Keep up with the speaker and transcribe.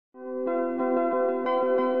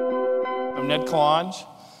I'm Ned Kalange,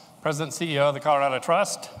 President and CEO of the Colorado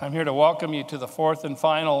Trust. I'm here to welcome you to the fourth and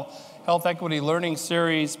final Health Equity Learning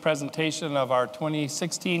Series presentation of our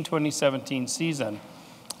 2016-2017 season.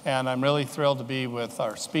 And I'm really thrilled to be with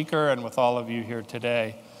our speaker and with all of you here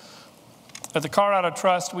today. At the Colorado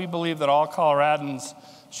Trust, we believe that all Coloradans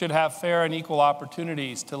should have fair and equal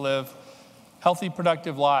opportunities to live healthy,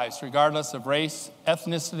 productive lives, regardless of race,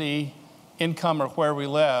 ethnicity, income, or where we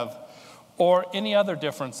live, or any other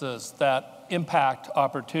differences that impact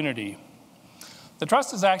opportunity. The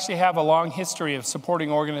trusts actually have a long history of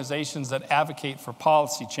supporting organizations that advocate for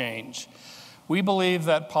policy change. We believe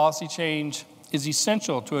that policy change is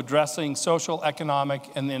essential to addressing social, economic,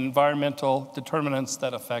 and environmental determinants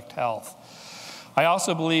that affect health. I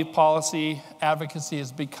also believe policy advocacy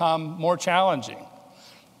has become more challenging,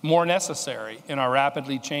 more necessary in our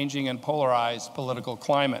rapidly changing and polarized political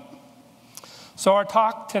climate. So our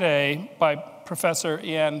talk today by Professor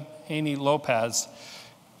Haney López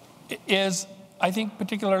is, I think,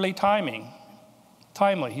 particularly timely.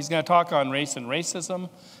 He's going to talk on race and racism,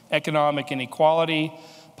 economic inequality,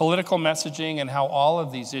 political messaging, and how all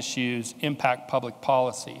of these issues impact public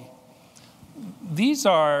policy. These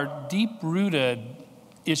are deep-rooted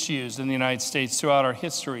issues in the United States throughout our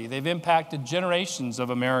history. They've impacted generations of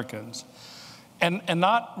Americans, and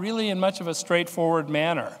not really in much of a straightforward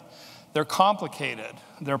manner. They're complicated,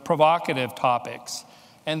 they're provocative topics,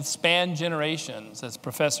 and span generations, as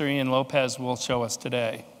Professor Haney López will show us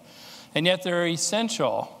today. And yet they're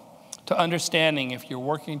essential to understanding if you're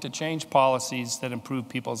working to change policies that improve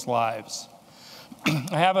people's lives.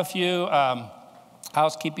 I have a few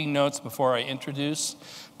housekeeping notes before I introduce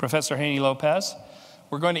Professor Haney López.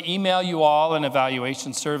 We're going to email you all an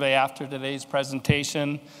evaluation survey after today's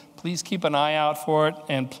presentation. Please keep an eye out for it,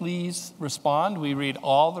 and please respond. We read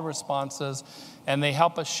all the responses, and they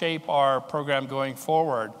help us shape our program going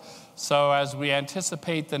forward. So as we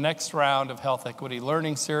anticipate the next round of Health Equity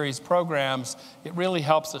Learning Series programs, it really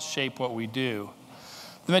helps us shape what we do.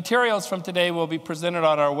 The materials from today will be presented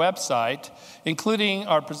on our website, including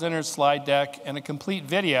our presenter's slide deck and a complete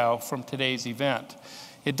video from today's event.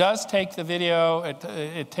 It does take the video,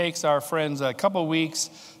 it takes our friends a couple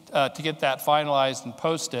weeks to get that finalized and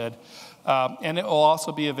posted, and it will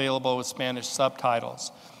also be available with Spanish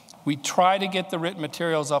subtitles. We try to get the written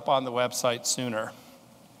materials up on the website sooner.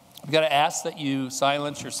 We've got to ask that you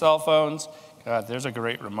silence your cell phones. God, there's a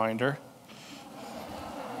great reminder.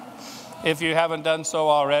 If you haven't done so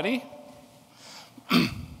already.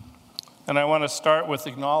 And I want to start with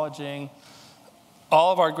acknowledging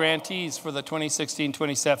all of our grantees for the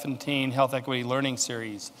 2016-2017 Health Equity Learning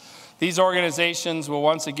Series. These organizations will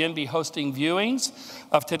once again be hosting viewings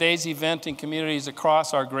of today's event in communities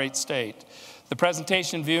across our great state. The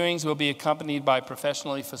presentation viewings will be accompanied by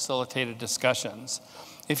professionally facilitated discussions.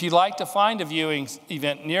 If you'd like to find a viewing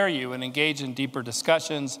event near you and engage in deeper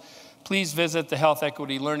discussions, please visit the Health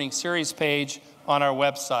Equity Learning Series page on our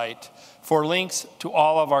website for links to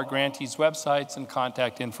all of our grantees' websites and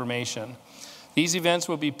contact information. These events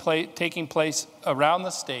will be taking place around the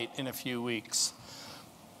state in a few weeks.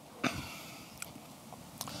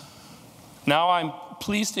 Now I'm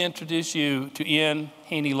pleased to introduce you to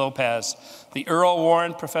Haney López, the Earl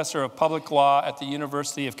Warren Professor of Public Law at the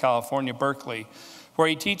University of California, Berkeley, where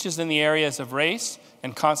he teaches in the areas of race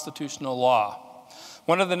and constitutional law.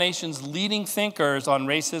 One of the nation's leading thinkers on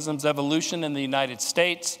racism's evolution in the United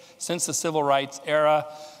States since the Civil Rights era,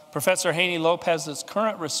 Professor Haney López's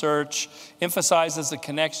current research emphasizes the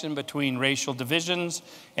connection between racial divisions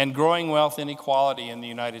and growing wealth inequality in the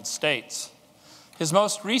United States. His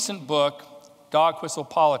most recent book, Dog Whistle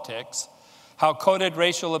Politics: How Coded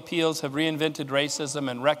Racial Appeals Have Reinvented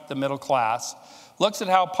Racism and Wrecked the Middle Class, looks at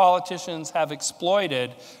how politicians have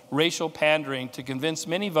exploited racial pandering to convince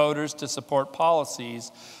many voters to support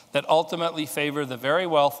policies that ultimately favor the very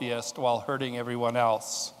wealthiest while hurting everyone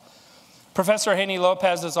else. Professor Haney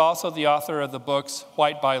López is also the author of the books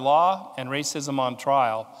White by Law and Racism on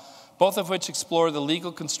Trial, both of which explore the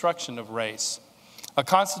legal construction of race. A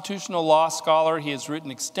constitutional law scholar, he has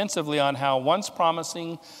written extensively on how once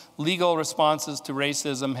promising legal responses to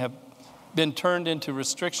racism have been turned into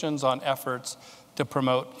restrictions on efforts to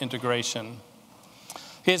promote integration.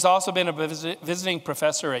 He has also been a visiting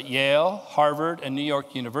professor at Yale, Harvard, and New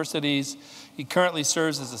York universities. He currently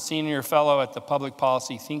serves as a senior fellow at the public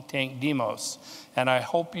policy think tank Demos. And I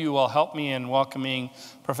hope you will help me in welcoming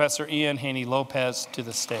Professor Haney López to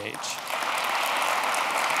the stage.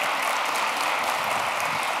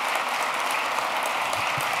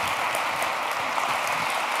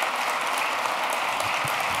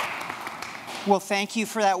 Well, thank you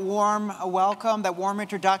for that warm welcome, that warm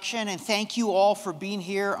introduction, and thank you all for being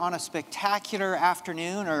here on a spectacular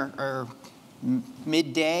afternoon or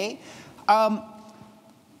midday.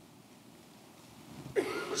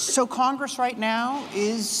 So Congress right now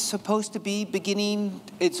is supposed to be beginning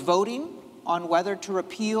its voting on whether to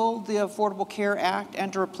repeal the Affordable Care Act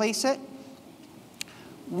and to replace it.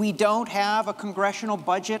 We don't have a Congressional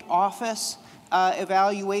Budget Office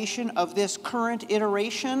evaluation of this current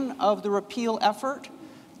iteration of the repeal effort.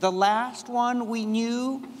 The last one we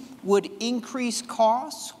knew would increase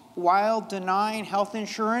costs while denying health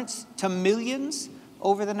insurance to millions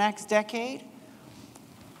over the next decade.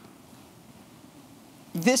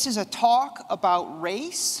 This is a talk about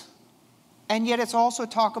race, and yet it's also a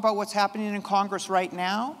talk about what's happening in Congress right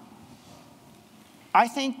now. I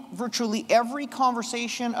think virtually every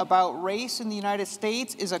conversation about race in the United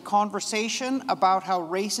States is a conversation about how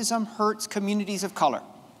racism hurts communities of color.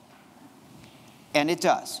 And it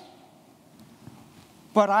does.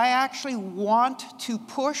 But I actually want to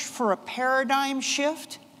push for a paradigm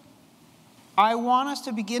shift. I want us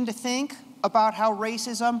to begin to think about how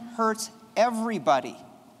racism hurts everybody.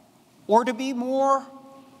 Or to be more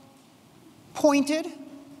pointed,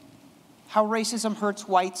 how racism hurts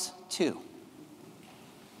whites too.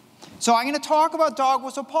 So I'm going to talk about dog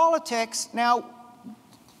whistle politics. Now,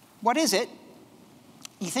 what is it?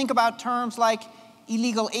 You think about terms like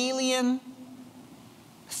illegal alien,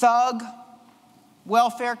 thug,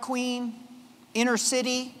 welfare queen, inner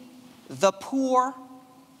city, the poor.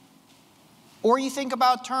 Or you think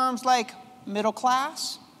about terms like middle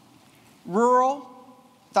class, rural,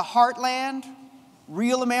 the heartland,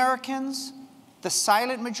 real Americans, the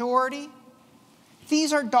silent majority.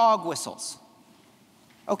 These are dog whistles.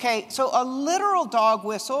 Okay, so a literal dog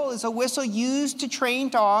whistle is a whistle used to train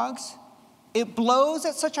dogs. It blows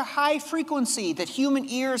at such a high frequency that human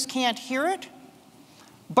ears can't hear it,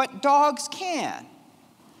 but dogs can.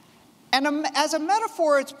 And as a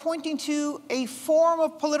metaphor, it's pointing to a form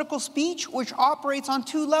of political speech which operates on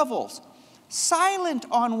two levels. Silent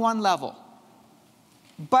on one level,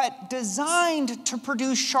 but designed to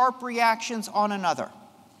produce sharp reactions on another.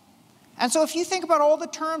 And so if you think about all the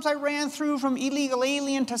terms I ran through from illegal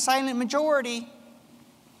alien to silent majority,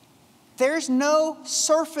 there's no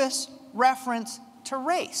surface reference to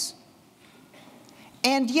race.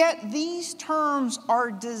 And yet these terms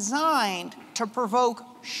are designed to provoke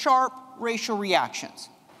sharp racial reactions.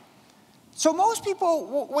 So most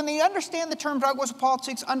people, when they understand the term dog whistle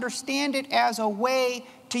politics, understand it as a way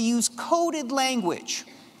to use coded language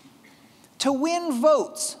to win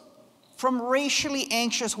votes from racially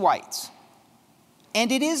anxious whites.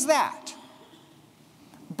 And it is that.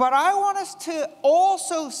 But I want us to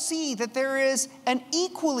also see that there is an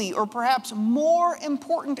equally or perhaps more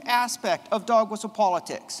important aspect of dog whistle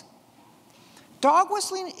politics. Dog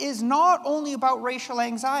whistling is not only about racial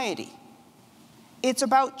anxiety. It's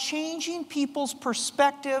about changing people's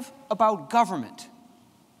perspective about government.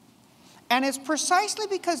 And it's precisely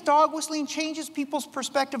because dog whistling changes people's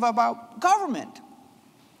perspective about government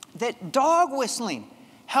that dog whistling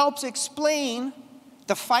helps explain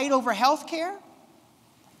the fight over health care,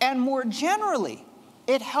 and more generally,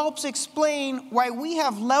 it helps explain why we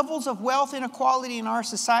have levels of wealth inequality in our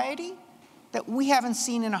society that we haven't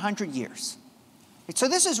seen in 100 years. So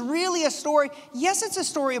this is really a story. Yes, it's a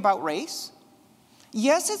story about race.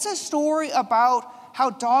 Yes, it's a story about how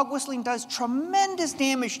dog whistling does tremendous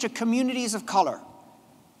damage to communities of color.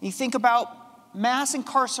 You think about mass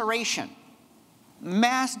incarceration,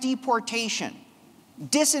 mass deportation,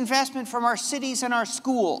 disinvestment from our cities and our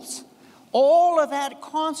schools. All of that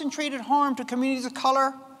concentrated harm to communities of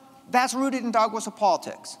color, that's rooted in dog whistle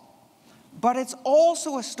politics. But it's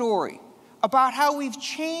also a story about how we've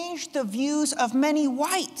changed the views of many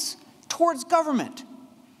whites towards government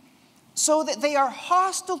so that they are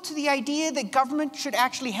hostile to the idea that government should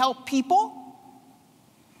actually help people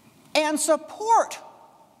and support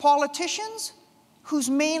politicians whose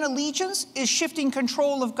main allegiance is shifting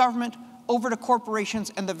control of government over to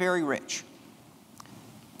corporations and the very rich.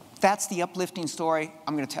 That's the uplifting story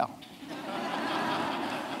I'm going to tell.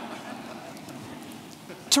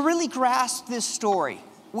 To really grasp this story,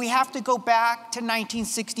 we have to go back to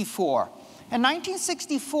 1964. And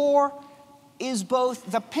 1964 is both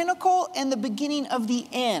the pinnacle and the beginning of the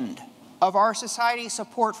end of our society's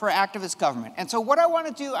support for activist government. And so what I want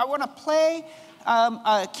to do, I want to play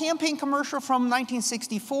a campaign commercial from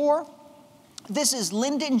 1964. This is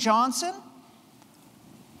Lyndon Johnson.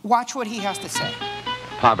 Watch what he has to say.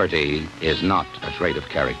 Poverty is not a trait of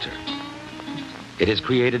character. It is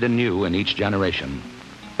created anew in each generation,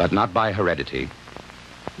 but not by heredity,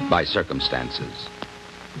 by circumstances.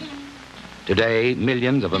 Today,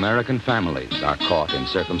 millions of American families are caught in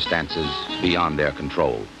circumstances beyond their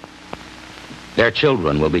control. Their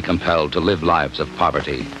children will be compelled to live lives of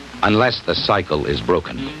poverty unless the cycle is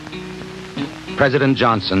broken. President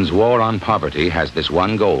Johnson's war on poverty has this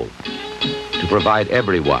one goal: to provide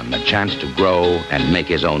everyone a chance to grow and make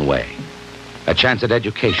his own way. A chance at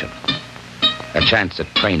education, a chance at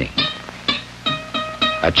training,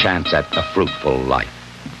 a chance at a fruitful life.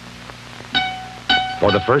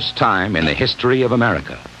 For the first time in the history of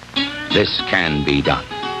America, this can be done.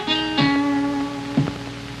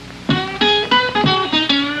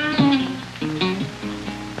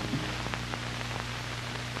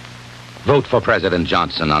 Vote for President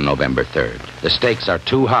Johnson on November 3rd. The stakes are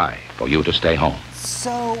too high for you to stay home.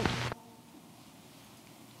 So,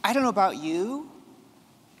 I don't know about you,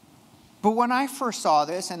 but when I first saw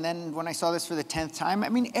this, and then when I saw this for the 10th time, I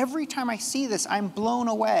mean, every time I see this, I'm blown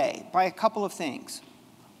away by a couple of things.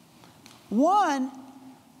 One,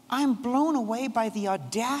 I'm blown away by the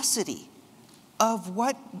audacity of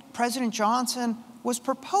what President Johnson was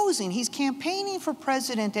proposing. He's campaigning for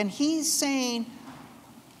president, and he's saying,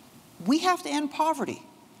 we have to end poverty.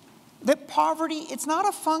 That poverty, it's not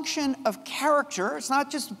a function of character. It's not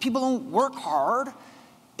just people don't work hard.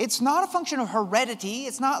 It's not a function of heredity.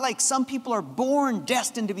 It's not like some people are born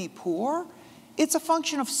destined to be poor. It's a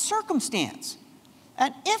function of circumstance.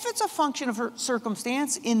 And if it's a function of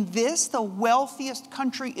circumstance in this, the wealthiest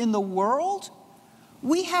country in the world,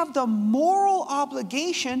 we have the moral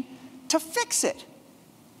obligation to fix it.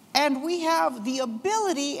 And we have the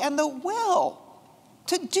ability and the will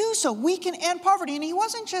to do so. We can end poverty. And he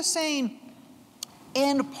wasn't just saying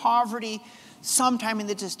end poverty sometime in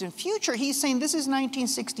the distant future. He's saying this is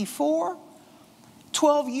 1964.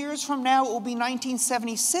 12 years from now, it will be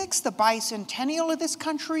 1976, the bicentennial of this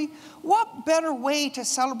country. What better way to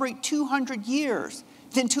celebrate 200 years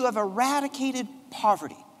than to have eradicated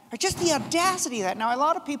poverty? Or just the audacity of that. Now, a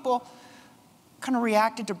lot of people kind of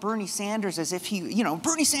reacted to Bernie Sanders as if he,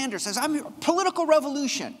 Bernie Sanders says, I'm a political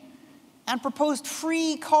revolution, and proposed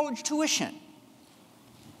free college tuition.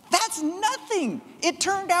 That's nothing. It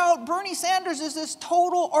turned out Bernie Sanders is this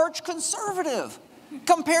total arch conservative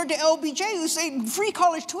compared to LBJ, who's saying free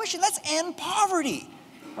college tuition, that's end poverty,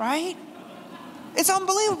 right? It's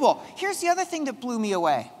unbelievable. Here's the other thing that blew me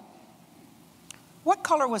away. What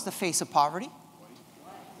color was the face of poverty?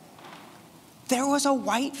 There was a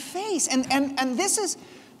white face. And this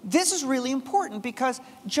is really important, because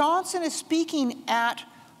Johnson is speaking at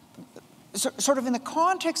sort of in the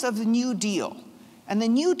context of the New Deal. And the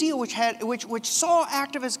New Deal, which saw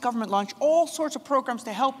activist government launch all sorts of programs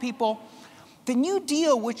to help people. The New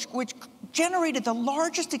Deal, which generated the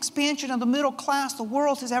largest expansion of the middle class the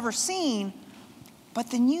world has ever seen,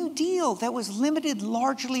 but the New Deal that was limited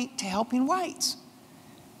largely to helping whites.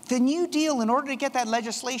 The New Deal, in order to get that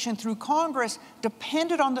legislation through Congress,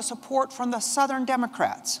 depended on the support from the Southern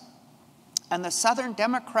Democrats. And the Southern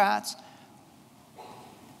Democrats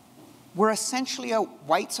were essentially a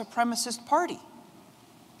white supremacist party,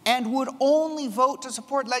 and would only vote to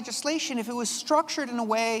support legislation if it was structured in a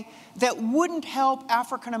way that wouldn't help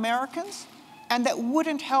African Americans and that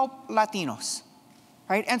wouldn't help Latinos,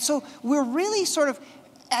 right? And so we're really sort of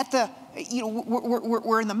at the,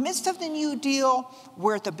 we're in the midst of the New Deal.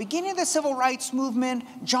 We're at the beginning of the civil rights movement.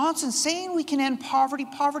 Johnson's saying we can end poverty.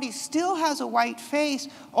 Poverty still has a white face,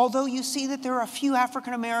 although you see that there are a few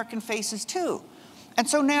African American faces too. And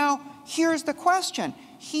so now here's the question.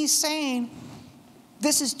 He's saying,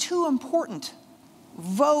 this is too important.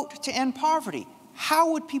 Vote to end poverty.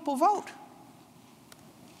 How would people vote?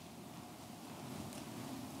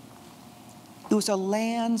 It was a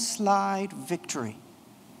landslide victory,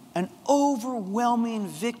 an overwhelming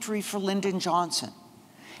victory for Lyndon Johnson.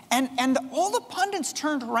 And all the pundits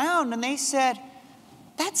turned around and they said,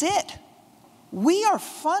 that's it. We are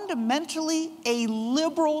fundamentally a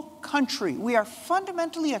liberal country. We are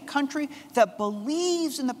fundamentally a country that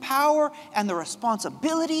believes in the power and the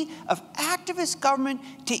responsibility of activist government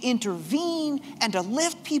to intervene and to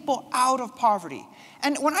lift people out of poverty.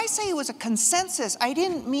 And when I say it was a consensus, I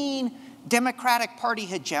didn't mean Democratic Party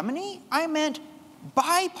hegemony. I meant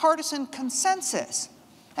bipartisan consensus.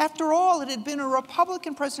 After all, it had been a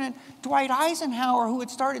Republican president, Dwight Eisenhower, who had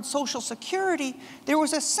started Social Security. There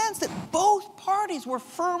was a sense that both parties were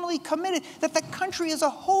firmly committed, that the country as a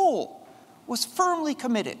whole was firmly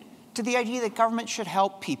committed to the idea that government should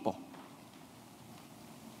help people.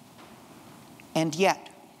 And yet,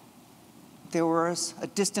 there was a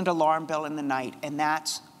distant alarm bell in the night, and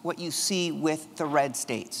that's what you see with the red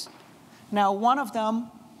states. Now, one of them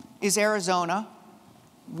is Arizona.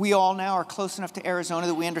 We all now are close enough to Arizona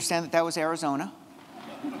that we understand that that was Arizona.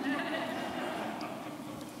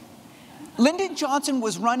 Lyndon Johnson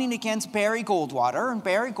was running against Barry Goldwater, and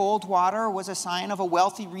Barry Goldwater was a scion of a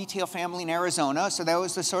wealthy retail family in Arizona, so that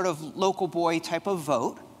was the sort of local boy type of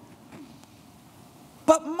vote.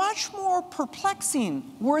 But much more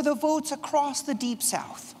perplexing were the votes across the Deep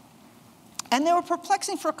South. And they were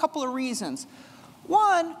perplexing for a couple of reasons.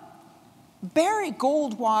 One, Barry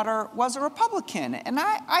Goldwater was a Republican, and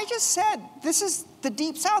I just said, this is the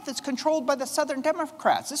Deep South. It's controlled by the Southern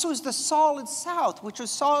Democrats. This was the solid South, which was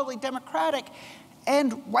solidly Democratic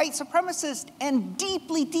and white supremacist and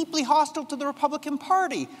deeply, deeply hostile to the Republican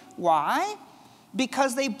Party. Why?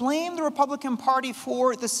 Because they blamed the Republican Party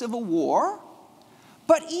for the Civil War.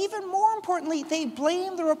 But even more importantly, they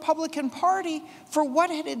blamed the Republican Party for what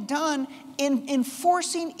it had done in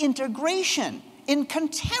enforcing integration in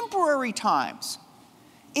contemporary times.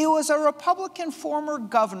 It was a Republican former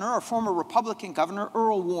governor, or former Republican governor,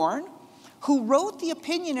 Earl Warren, who wrote the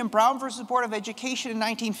opinion in Brown versus Board of Education in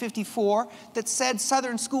 1954 that said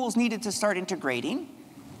Southern schools needed to start integrating.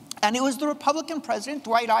 And it was the Republican president,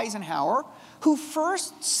 Dwight Eisenhower, who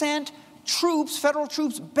first sent troops, federal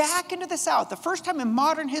troops, back into the South. The first time in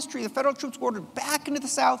modern history the federal troops were ordered back into the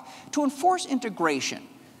South to enforce integration.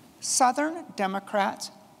 Southern Democrats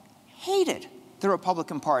hated the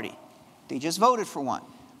Republican Party. They just voted for one.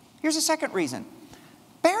 Here's a second reason.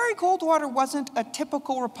 Barry Goldwater wasn't a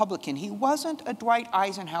typical Republican. He wasn't a Dwight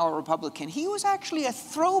Eisenhower Republican. He was actually a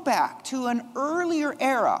throwback to an earlier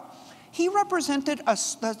era. He represented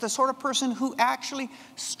the sort of person who actually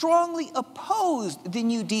strongly opposed the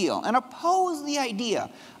New Deal and opposed the idea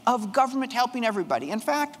of government helping everybody. In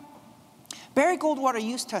fact, Barry Goldwater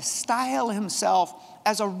used to style himself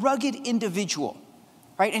as a rugged individual,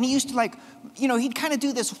 right? And he used to he'd kind of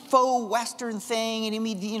do this faux Western thing, and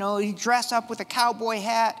he'd dress up with a cowboy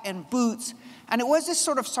hat and boots. And it was this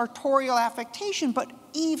sort of sartorial affectation, but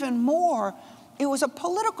even more, it was a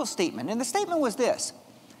political statement. And the statement was this: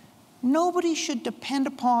 nobody should depend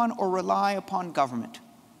upon or rely upon government.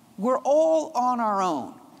 We're all on our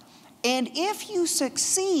own. And if you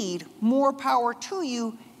succeed, more power to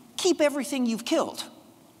you, keep everything you've killed.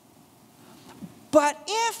 But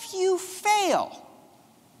if you fail,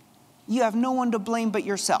 you have no one to blame but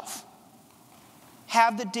yourself.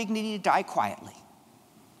 Have the dignity to die quietly.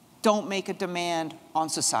 Don't make a demand on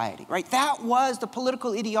society, right? That was the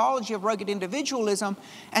political ideology of rugged individualism,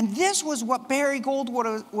 and this was what Barry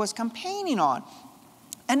Goldwater was campaigning on.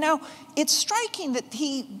 And now, it's striking that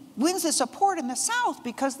he wins the support in the South,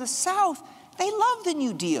 because the South, they love the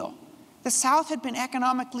New Deal. The South had been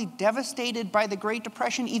economically devastated by the Great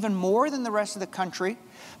Depression even more than the rest of the country.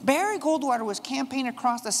 Barry Goldwater was campaigning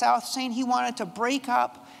across the South saying he wanted to break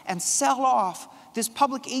up and sell off this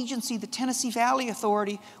public agency, the Tennessee Valley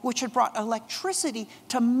Authority, which had brought electricity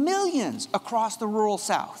to millions across the rural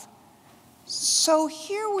South. So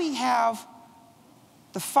here we have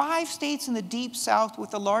the 5 states in the Deep South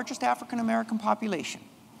with the largest African-American population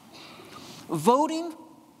voting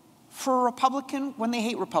for a Republican when they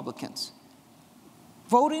hate Republicans,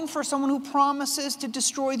 voting for someone who promises to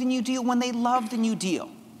destroy the New Deal when they love the New Deal.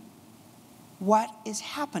 What is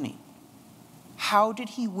happening? How did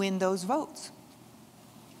he win those votes?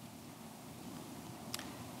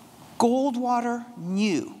 Goldwater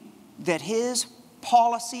knew that his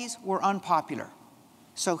policies were unpopular.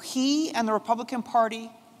 So he and the Republican Party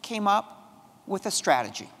came up with a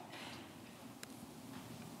strategy.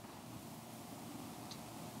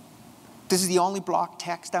 This is the only block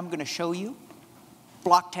text I'm going to show you.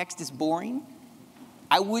 Block text is boring.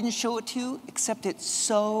 I wouldn't show it to you, except it's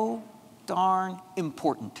so darn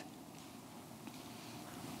important.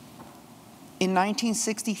 In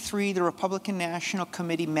 1963, the Republican National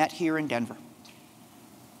Committee met here in Denver.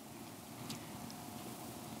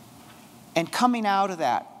 And coming out of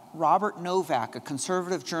that, Robert Novak, a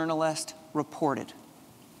conservative journalist, reported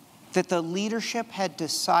that the leadership had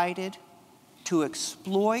decided to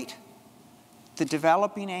exploit the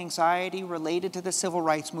developing anxiety related to the civil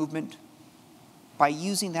rights movement by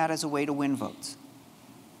using that as a way to win votes.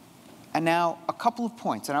 And now, a couple of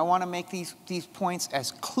points, and I want to make these points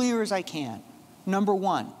as clear as I can. Number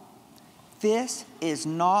one, this is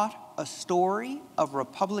not a story of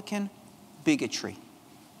Republican bigotry.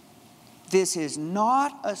 This is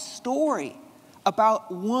not a story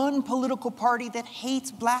about one political party that hates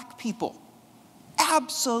black people.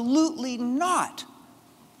 Absolutely not.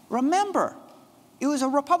 Remember, it was a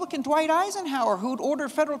Republican, Dwight Eisenhower, who had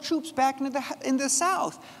ordered federal troops back in the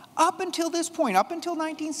South. Up until this point, up until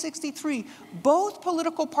 1963, both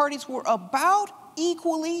political parties were about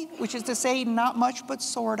equally, which is to say not much but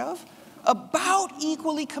sort of, about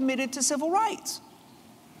equally committed to civil rights.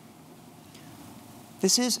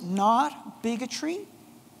 This is not bigotry.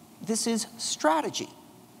 This is strategy.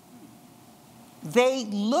 They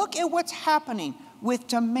look at what's happening with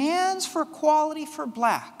demands for equality for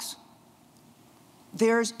blacks.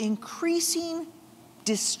 There's increasing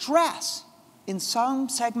distress in some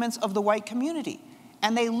segments of the white community.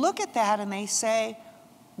 And they look at that and they say,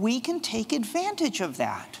 we can take advantage of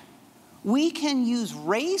that. We can use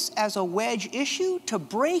race as a wedge issue to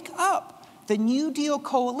break up the New Deal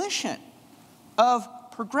coalition of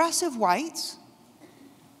progressive whites,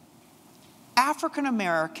 African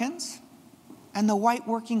Americans, and the white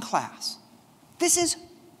working class. This is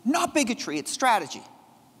not bigotry, it's strategy.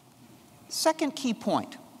 Second key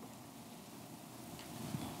point.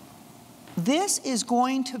 This is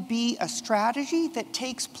going to be a strategy that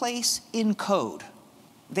takes place in code.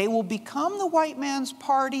 They will become the white man's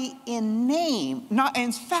party in name, not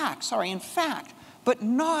in fact, but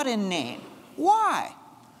not in name. Why?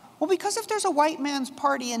 Well, because if there's a white man's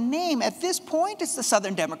party in name, at this point it's the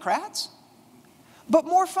Southern Democrats. But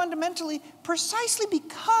more fundamentally, precisely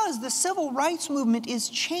because the civil rights movement is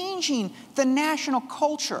changing the national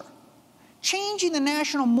culture, changing the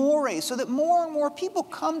national mores so that more and more people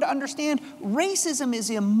come to understand racism is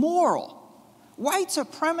immoral. White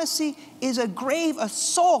supremacy is a grave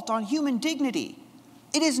assault on human dignity.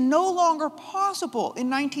 It is no longer possible in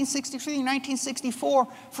 1963 and 1964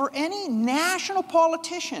 for any national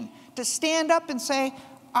politician to stand up and say,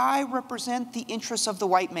 I represent the interests of the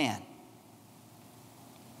white man.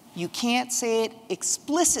 You can't say it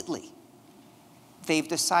explicitly. They've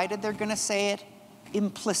decided they're going to say it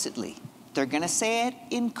implicitly. They're going to say it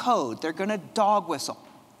in code. They're going to dog whistle.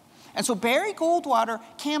 And so Barry Goldwater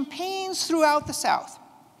campaigns throughout the South.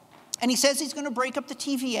 And he says he's going to break up the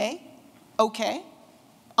TVA. Okay.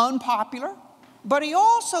 Unpopular. But he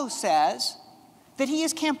also says that he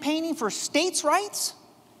is campaigning for states' rights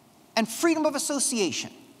and freedom of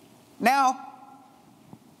association. Now,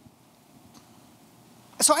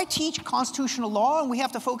 so I teach constitutional law, and we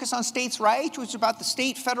have to focus on states' rights, which is about the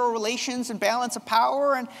state-federal relations and balance of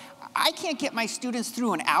power. And I can't get my students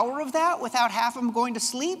through an hour of that without half of them going to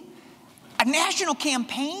sleep. A national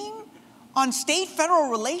campaign on state-federal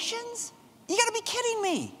relations? You got to be kidding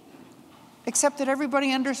me. Except that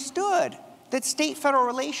everybody understood that state-federal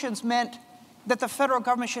relations meant that the federal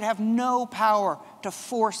government should have no power to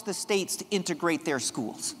force the states to integrate their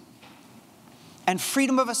schools. And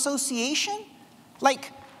freedom of association?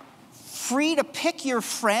 Like, free to pick your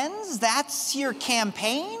friends, that's your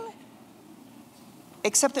campaign?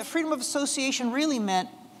 Except that freedom of association really meant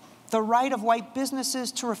the right of white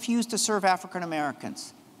businesses to refuse to serve African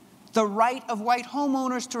Americans, the right of white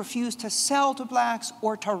homeowners to refuse to sell to blacks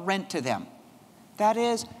or to rent to them. That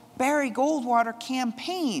is, Barry Goldwater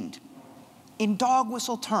campaigned in dog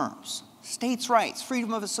whistle terms, states' rights,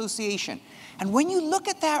 freedom of association. And when you look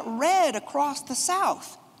at that red across the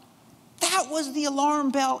South, that was the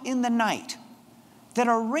alarm bell in the night, that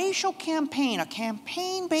a racial campaign, a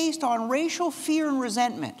campaign based on racial fear and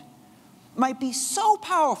resentment, might be so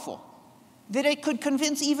powerful that it could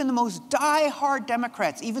convince even the most die-hard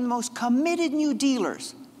Democrats, even the most committed New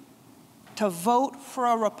Dealers, to vote for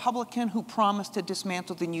a Republican who promised to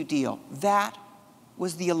dismantle the New Deal. That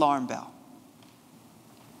was the alarm bell.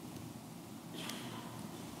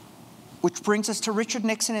 Which brings us to Richard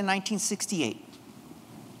Nixon in 1968.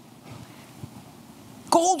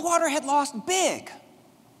 Goldwater had lost big,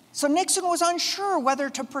 so Nixon was unsure whether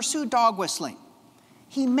to pursue dog whistling.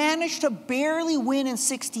 He managed to barely win in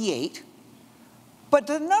 '68, but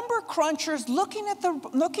the number crunchers looking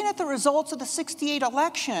at the results of the '68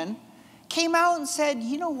 election came out and said,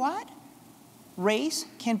 you know what? Race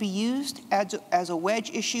can be used as a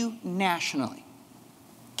wedge issue nationally.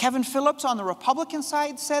 Kevin Phillips on the Republican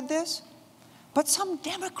side said this, but some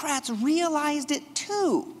Democrats realized it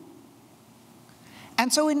too.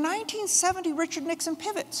 And so in 1970, Richard Nixon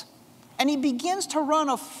pivots, and he begins to run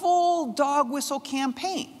a full dog whistle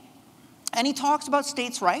campaign. And he talks about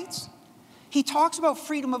states' rights. He talks about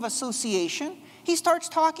freedom of association. He starts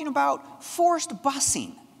talking about forced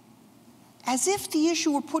busing, as if the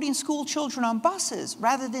issue were putting school children on buses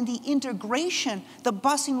rather than the integration the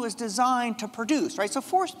busing was designed to produce, right? So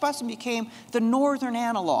forced busing became the northern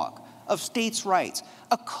analog of states' rights,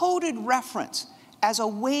 a coded reference as a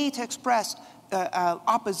way to express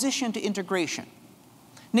opposition to integration.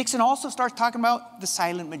 Nixon also starts talking about the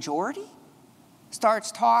silent majority, starts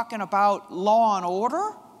talking about law and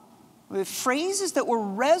order, with phrases that were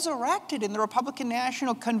resurrected in the Republican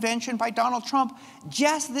National Convention by Donald Trump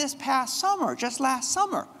just last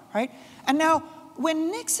summer, right? And now, when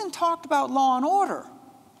Nixon talked about law and order,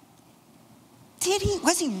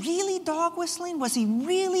 was he really dog whistling? Was he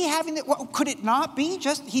really having that? Well, could it not be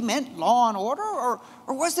just he meant law and order? Or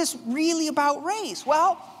was this really about race?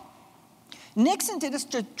 Well, Nixon did us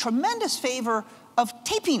a tremendous favor of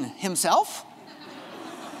taping himself.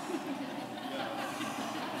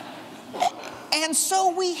 And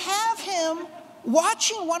so we have him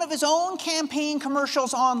watching one of his own campaign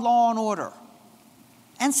commercials on Law and Order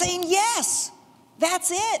and saying, yes,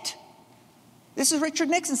 that's it. This is Richard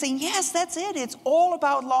Nixon saying, yes, that's it. It's all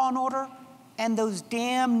about law and order and those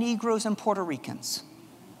damn Negroes and Puerto Ricans.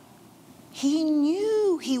 He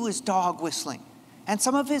knew he was dog whistling. And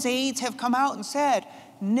some of his aides have come out and said,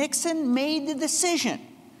 Nixon made the decision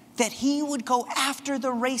that he would go after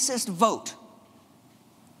the racist vote.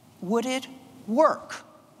 Would it work?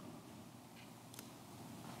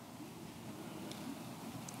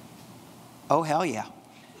 Oh, hell yeah.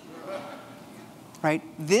 Right?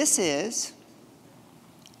 This is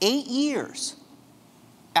 8 years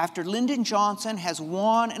after Lyndon Johnson has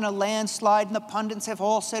won in a landslide and the pundits have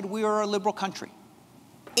all said we are a liberal country.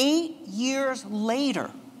 8 years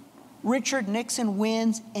later, Richard Nixon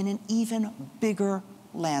wins in an even bigger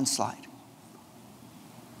landslide.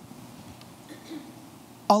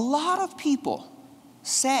 A lot of people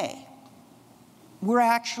say we're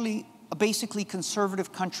actually a basically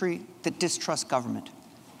conservative country that distrusts government.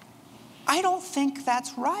 I don't think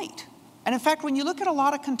that's right. And in fact, when you look at a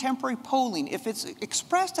lot of contemporary polling, if it's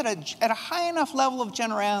expressed at a high enough level of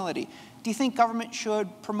generality, do you think government should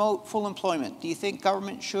promote full employment? Do you think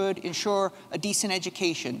government should ensure a decent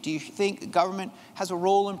education? Do you think government has a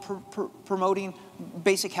role in promoting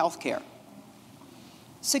basic health care?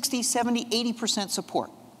 60, 70, 80%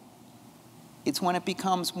 support. It's when it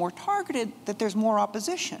becomes more targeted that there's more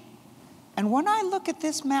opposition. And when I look at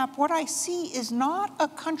this map, what I see is not a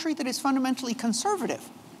country that is fundamentally conservative.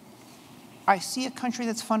 I see a country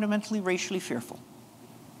that's fundamentally racially fearful,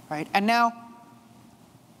 right? And now,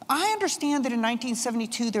 I understand that in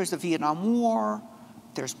 1972 there's the Vietnam War,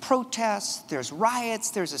 there's protests, there's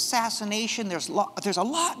riots, there's assassination, there's a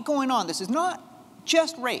lot going on. This is not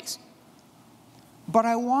just race. But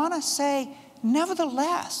I want to say,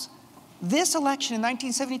 nevertheless, this election in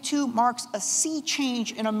 1972 marks a sea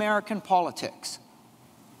change in American politics.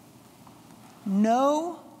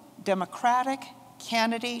 No Democratic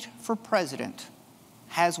candidate for president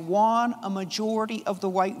has won a majority of the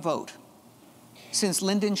white vote since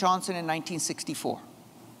Lyndon Johnson in 1964.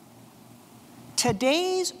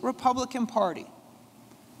 Today's Republican Party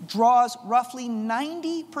draws roughly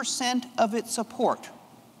 90% of its support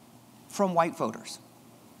from white voters.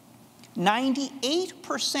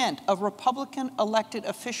 98% of Republican elected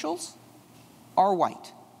officials are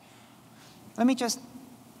white. Let me just,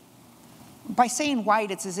 by saying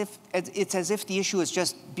white, it's as if the issue is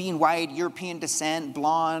just being white, European descent,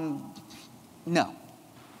 blonde. No.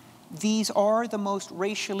 These are the most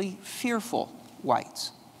racially fearful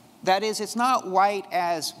whites. That is, it's not white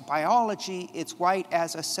as biology, it's white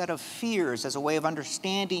as a set of fears, as a way of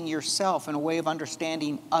understanding yourself and a way of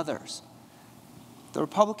understanding others. The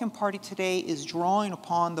Republican Party today is drawing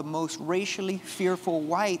upon the most racially fearful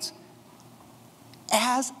whites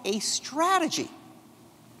as a strategy.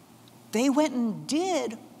 They went and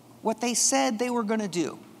did what they said they were going to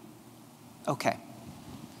do. Okay.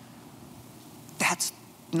 That's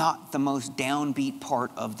not the most downbeat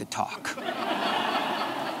part of the talk.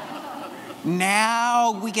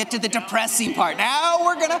 Now we get to the depressing part. Now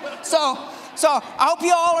we're going to, so I hope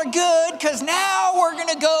you all are good, because now we're going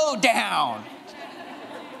to go down.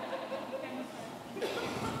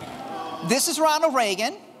 This is Ronald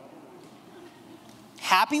Reagan,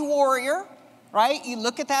 happy warrior, right? You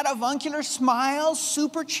look at that avuncular smile,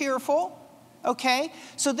 super cheerful, okay?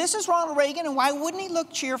 So this is Ronald Reagan, and why wouldn't he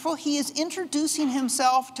look cheerful? He is introducing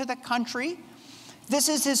himself to the country. This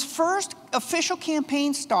is his first official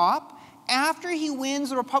campaign stop after he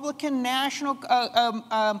wins the Republican National,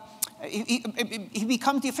 he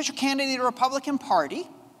becomes the official candidate of the Republican Party.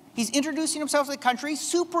 He's introducing himself to the country,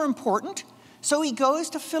 super important. So he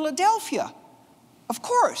goes to Philadelphia, of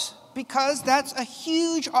course, because that's a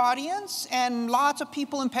huge audience and lots of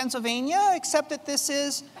people in Pennsylvania, except that this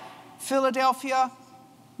is Philadelphia,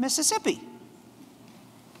 Mississippi.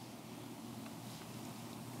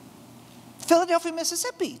 Philadelphia,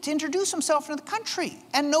 Mississippi, to introduce himself into the country.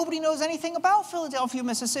 And nobody knows anything about Philadelphia,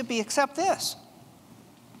 Mississippi, except this.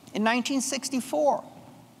 In 1964,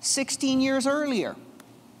 16 years earlier,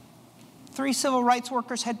 3 civil rights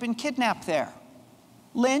workers had been kidnapped there,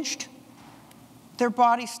 lynched, their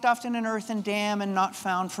bodies stuffed in an earthen dam and not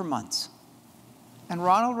found for months. And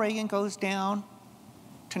Ronald Reagan goes down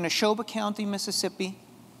to Neshoba County, Mississippi,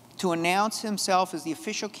 to announce himself as the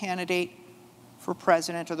official candidate for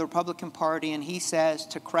president of the Republican Party, and he says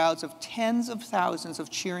to crowds of tens of thousands of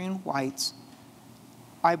cheering whites,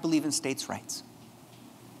 "I believe in states' rights."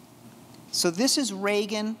 So this is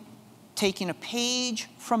Reagan taking a page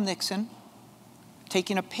from Nixon,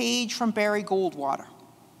 taking a page from Barry Goldwater.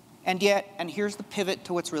 And yet, and here's the pivot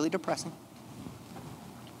to what's really depressing,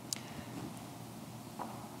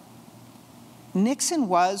 Nixon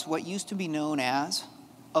was what used to be known as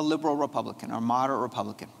a liberal Republican or moderate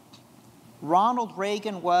Republican. Ronald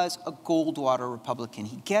Reagan was a Goldwater Republican.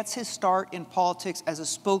 He gets his start in politics as a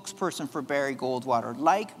spokesperson for Barry Goldwater.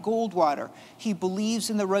 Like Goldwater, he believes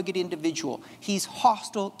in the rugged individual. He's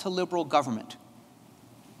hostile to liberal government.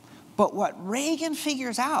 But what Reagan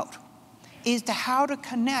figures out is how to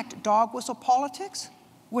connect dog whistle politics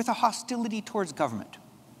with a hostility towards government.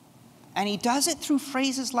 And he does it through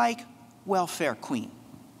phrases like welfare queen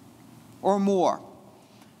or more.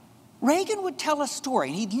 Reagan would tell a story,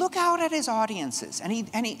 and he'd look out at his audiences, and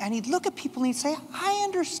he'd look at people, and he'd say, "I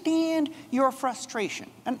understand your frustration."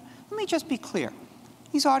 And let me just be clear.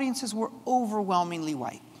 These audiences were overwhelmingly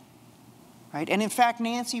white, right? And in fact,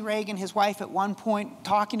 Nancy Reagan, his wife, at one point,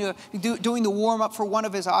 doing the warm-up for one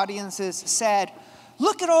of his audiences, said,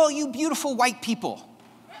 "Look at all you beautiful white people."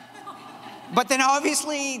 But then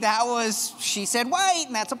obviously she said white,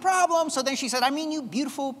 and that's a problem. So then she said, "I mean you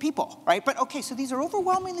beautiful people," right? But okay, so these are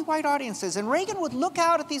overwhelmingly white audiences. And Reagan would look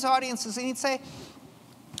out at these audiences and he'd say,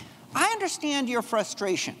 "I understand your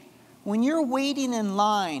frustration when you're waiting in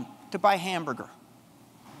line to buy hamburger.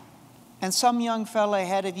 And some young fella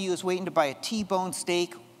ahead of you is waiting to buy a T-bone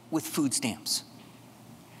steak with food stamps.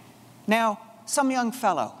 Now, some young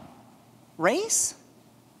fellow, race?"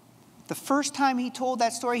 The first time he told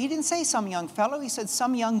that story, he didn't say some young fellow, he said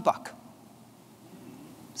some young buck.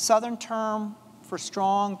 Southern term for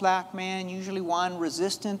strong black man, usually one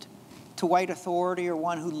resistant to white authority or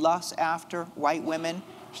one who lusts after white women.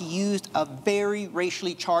 He used a very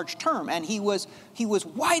racially charged term, and he was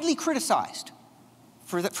widely criticized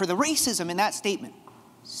for the racism in that statement.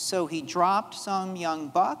 So he dropped some young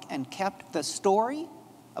buck and kept the story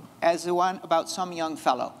as the one about some young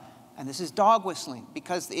fellow. And this is dog whistling,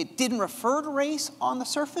 because it didn't refer to race on the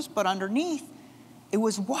surface, but underneath, it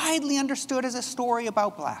was widely understood as a story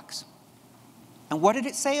about blacks. And what did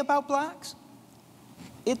it say about blacks?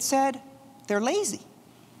 It said they're lazy,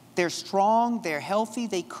 they're strong, they're healthy,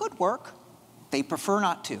 they could work, they prefer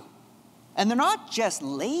not to. And they're not just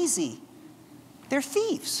lazy, they're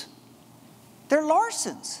thieves, they're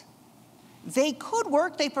larcens. They could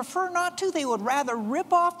work, they prefer not to, they would rather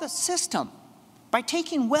rip off the system by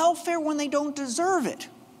taking welfare when they don't deserve it,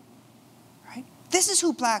 right? This is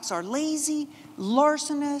who blacks are: lazy,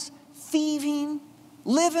 larcenous, thieving,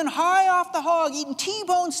 living high off the hog, eating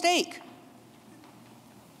T-bone steak.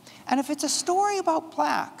 And if it's a story about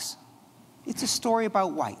blacks, it's a story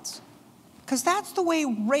about whites, because that's the way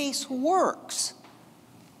race works.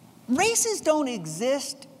 Races don't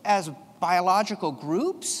exist as biological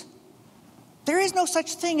groups. There is no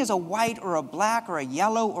such thing as a white or a black or a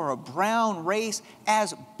yellow or a brown race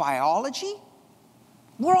as biology.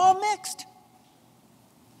 We're all mixed.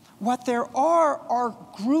 What there are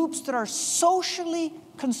groups that are socially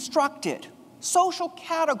constructed, social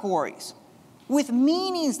categories with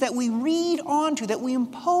meanings that we read onto, that we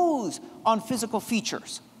impose on physical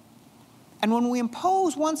features. And when we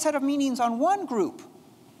impose one set of meanings on one group,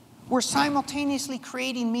 we're simultaneously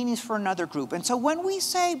creating meanings for another group. And so when we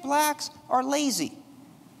say blacks are lazy,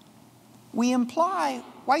 we imply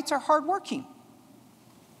whites are hardworking,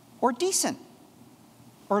 or decent,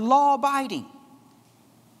 or law-abiding,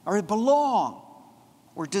 or belong,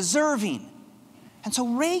 or deserving. And so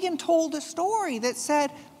Reagan told a story that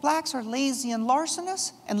said blacks are lazy and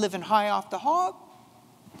larcenous and living high off the hog,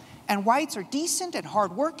 and whites are decent and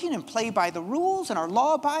hardworking and play by the rules and are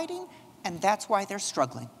law-abiding, and that's why they're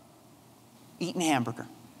struggling, eating hamburger.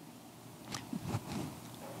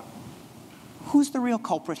 Who's the real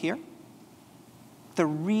culprit here? The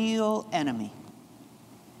real enemy.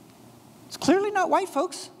 It's clearly not white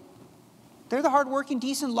folks. They're the hardworking,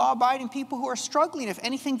 decent, law-abiding people who are struggling. If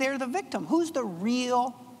anything, they're the victim. Who's the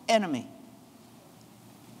real enemy?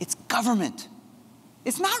 It's government.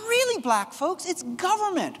 It's not really black folks, it's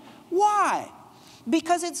government. Why?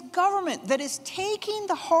 Because it's government that is taking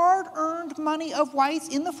the hard-earned money of whites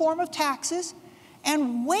in the form of taxes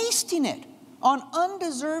and wasting it on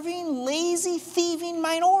undeserving, lazy, thieving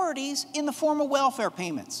minorities in the form of welfare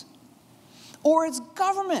payments. Or it's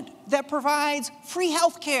government that provides free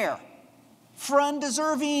health care for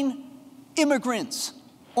undeserving immigrants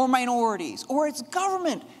or minorities, or it's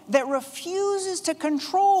government that refuses to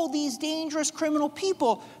control these dangerous criminal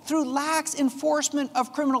people through lax enforcement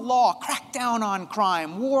of criminal law, crackdown on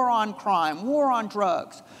crime, war on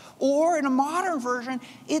drugs. Or in a modern version,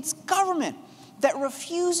 it's government that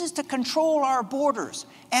refuses to control our borders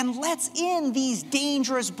and lets in these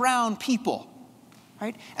dangerous brown people,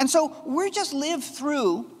 right? And so we just lived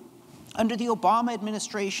through, under the Obama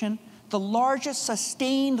administration, the largest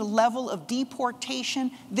sustained level of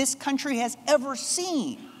deportation this country has ever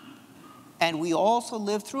seen. And we also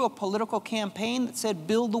lived through a political campaign that said,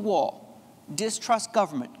 build the wall, distrust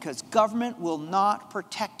government, because government will not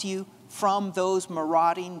protect you from those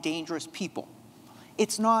marauding, dangerous people.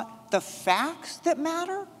 It's not the facts that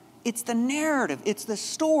matter, it's the narrative, it's the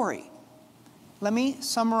story. Let me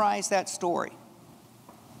summarize that story.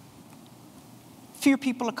 Fear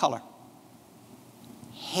people of color.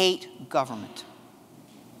 Hate government.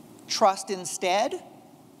 Trust instead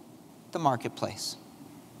the marketplace,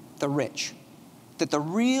 the rich. That the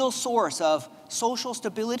real source of social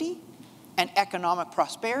stability and economic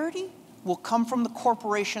prosperity will come from the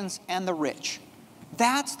corporations and the rich.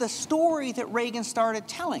 That's the story that Reagan started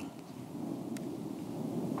telling.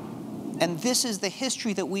 And this is the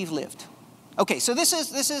history that we've lived. Okay, so this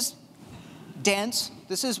is dense.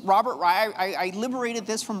 This is Robert Reich. I liberated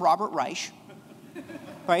this from Robert Reich.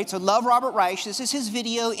 Right, so love Robert Reich. This is his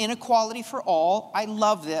video, Inequality for All. I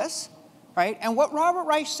love this, right? And what Robert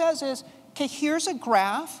Reich says is, okay, here's a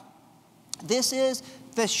graph. This is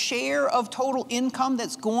the share of total income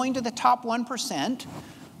that's going to the top 1%.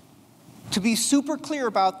 To be super clear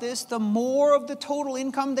about this, the more of the total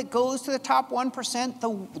income that goes to the top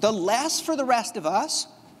 1%, the less for the rest of us.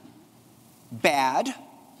 Bad.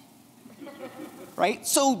 Right?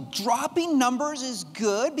 So dropping numbers is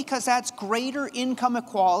good because that's greater income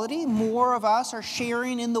equality. More of us are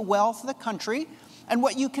sharing in the wealth of the country. And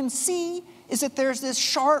what you can see is that there's this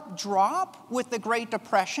sharp drop with the Great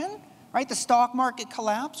Depression, right? The stock market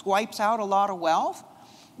collapse wipes out a lot of wealth.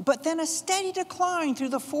 But then a steady decline through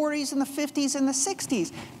the 40s and the 50s and the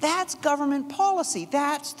 60s. That's government policy.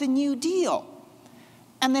 That's the New Deal.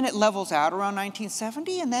 And then it levels out around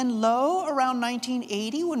 1970, and then low around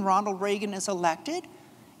 1980 when Ronald Reagan is elected,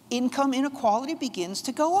 income inequality begins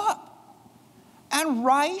to go up. And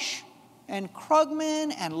Reich and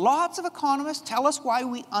Krugman and lots of economists tell us why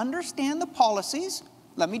we understand the policies.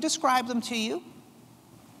 Let me describe them to you.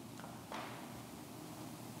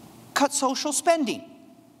 Cut social spending.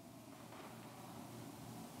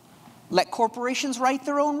 Let corporations write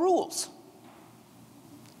their own rules.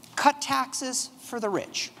 Cut taxes for the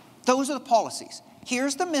rich. Those are the policies.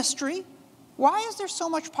 Here's the mystery. Why is there so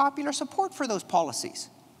much popular support for those policies?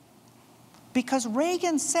 Because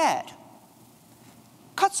Reagan said,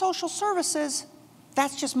 cut social services,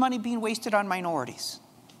 that's just money being wasted on minorities.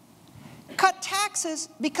 Cut taxes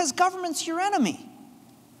because government's your enemy.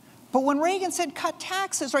 But when Reagan said cut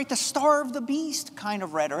taxes, right, the starve the beast kind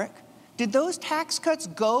of rhetoric, did those tax cuts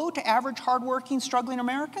go to average, hardworking, struggling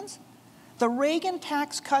Americans? The Reagan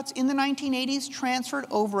tax cuts in the 1980s transferred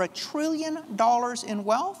over $1 trillion in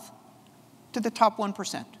wealth to the top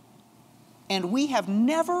 1%. And we have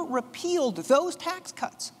never repealed those tax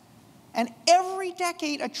cuts. And every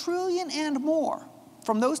decade, $1 trillion and more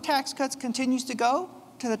from those tax cuts continues to go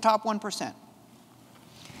to the top 1%.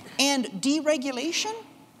 And deregulation,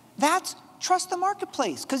 that's trust the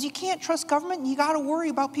marketplace, because you can't trust government and you got to worry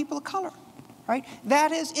about people of color, right?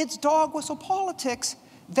 That is, it's dog whistle politics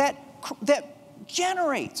that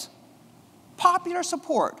generates popular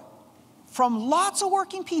support from lots of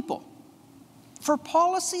working people for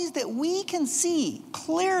policies that we can see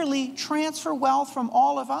clearly transfer wealth from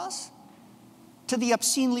all of us to the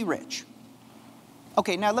obscenely rich.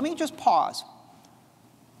 Okay, now let me just pause.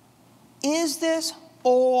 Is this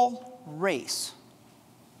all race?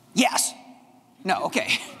 Yes. No,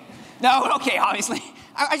 okay. No, okay, obviously.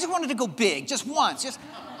 I just wanted to go big, just once.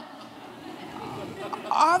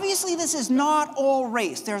 Obviously, this is not all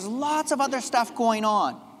race. There's lots of other stuff going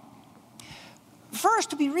on. First,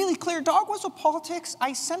 to be really clear, dog whistle politics,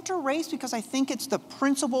 I center race because I think it's the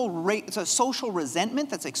principal it's a social resentment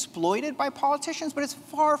that's exploited by politicians, but it's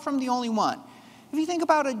far from the only one. If you think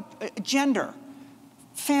about a gender,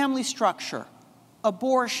 family structure,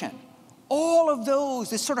 abortion, all of those,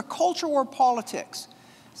 this sort of culture war politics,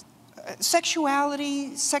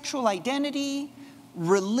 sexuality, sexual identity,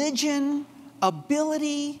 religion,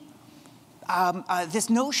 ability, this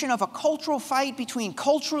notion of a cultural fight between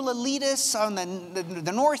cultural elitists on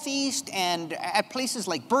the Northeast and at places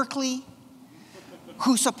like Berkeley,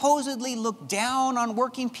 who supposedly look down on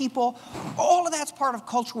working people. All of that's part of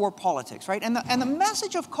culture war politics, right? And the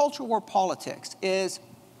message of culture war politics is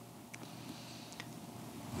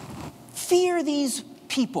fear these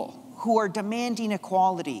people who are demanding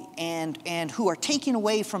equality and who are taking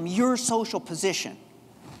away from your social position.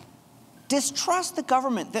 Distrust the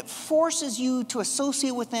government that forces you to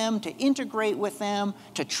associate with them, to integrate with them,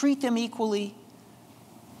 to treat them equally.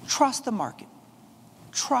 Trust the market.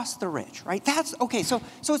 Trust the rich, right? That's, okay, so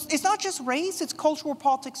it's not just race, it's cultural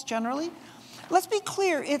politics generally. Let's be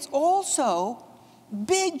clear, it's also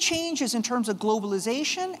big changes in terms of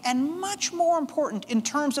globalization and much more important in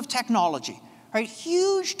terms of technology, right?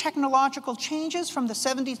 Huge technological changes from the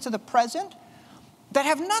 70s to the present that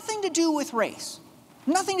have nothing to do with race,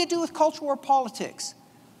 nothing to do with culture or politics.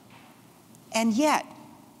 And yet,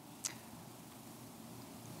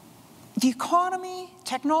 the economy,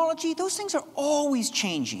 technology, those things are always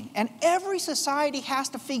changing. And every society has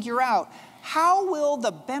to figure out how will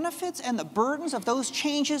the benefits and the burdens of those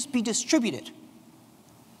changes be distributed.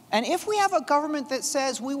 And if we have a government that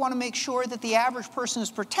says we want to make sure that the average person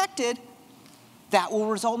is protected, that will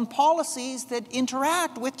result in policies that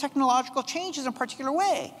interact with technological changes in a particular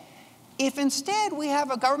way. If instead we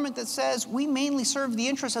have a government that says we mainly serve the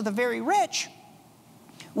interests of the very rich,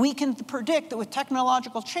 we can predict that with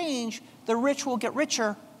technological change, the rich will get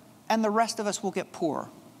richer and the rest of us will get poorer,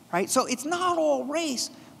 right? So it's not all race,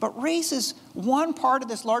 but race is one part of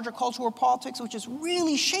this larger cultural politics which is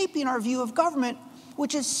really shaping our view of government,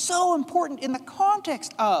 which is so important in the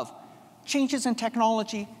context of changes in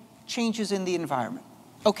technology, changes in the environment.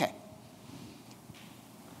 Okay.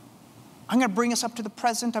 I'm going to bring us up to the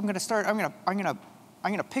present. I'm going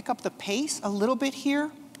to pick up the pace a little bit here.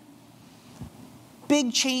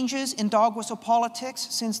 Big changes in dog whistle politics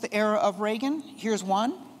since the era of Reagan. Here's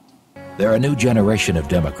one. They're a new generation of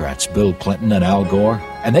Democrats, Bill Clinton and Al Gore,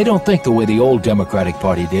 and they don't think the way the old Democratic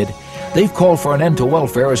Party did. They've called for an end to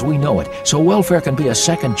welfare as we know it, so welfare can be a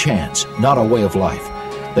second chance, not a way of life.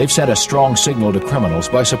 They've sent a strong signal to criminals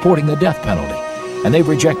by supporting the death penalty, and they've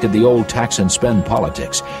rejected the old tax and spend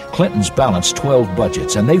politics. Clinton's balanced 12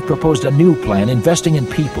 budgets, and they've proposed a new plan investing in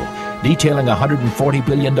people, detailing $140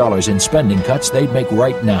 billion in spending cuts they'd make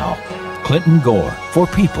right now. Clinton-Gore, for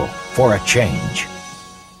people, for a change.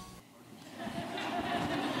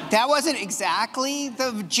 That wasn't exactly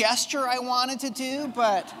the gesture I wanted to do,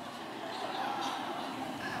 but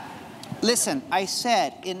listen, I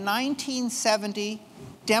said in 1970,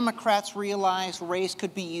 Democrats realized race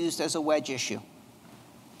could be used as a wedge issue.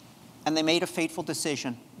 And they made a fateful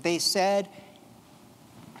decision. They said,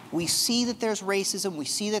 we see that there's racism, we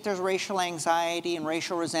see that there's racial anxiety and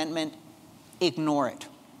racial resentment, ignore it.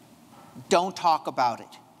 Don't talk about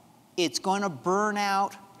it. It's going to burn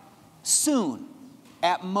out soon,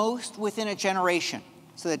 at most within a generation.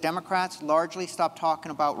 So the Democrats largely stopped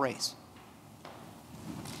talking about race.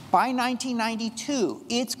 By 1992,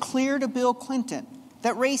 it's clear to Bill Clinton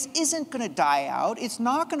that race isn't going to die out. It's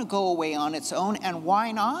not going to go away on its own. And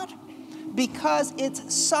why not? Because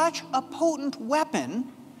it's such a potent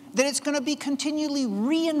weapon that it's going to be continually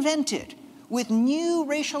reinvented with new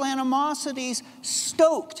racial animosities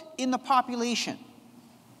stoked in the population.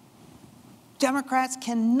 Democrats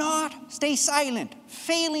cannot stay silent.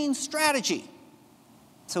 Failing strategy.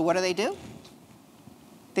 So what do?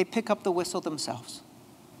 They pick up the whistle themselves.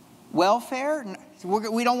 Welfare?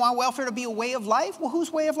 We don't want welfare to be a way of life? Well,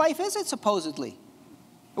 whose way of life is it, supposedly?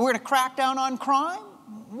 We're going to crack down on crime?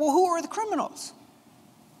 Well, who are the criminals?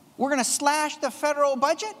 We're going to slash the federal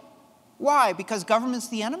budget? Why? Because government's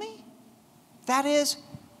the enemy? That is,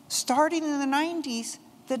 starting in the 90s,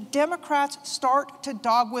 the Democrats start to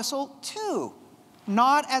dog whistle too.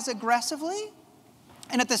 Not as aggressively.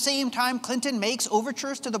 And at the same time, Clinton makes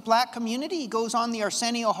overtures to the black community. He goes on the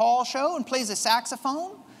Arsenio Hall show and plays a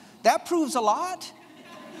saxophone. That proves a lot,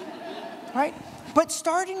 right? But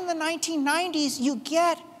starting in the 1990s, you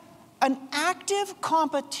get an active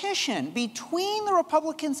competition between the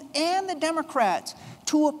Republicans and the Democrats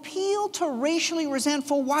to appeal to racially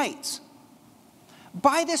resentful whites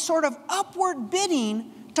by this sort of upward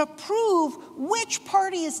bidding to prove which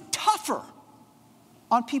party is tougher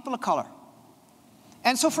on people of color.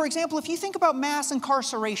 And so, for example, if you think about mass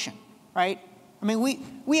incarceration, right? I mean,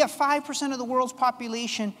 we have 5% of the world's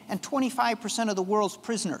population and 25% of the world's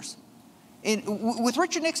prisoners. With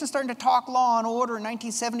Richard Nixon starting to talk law and order in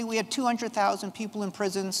 1970, we had 200,000 people in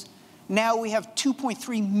prisons. Now we have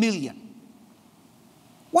 2.3 million.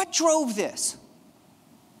 What drove this?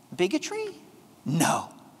 Bigotry?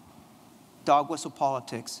 No. Dog whistle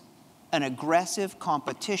politics. An aggressive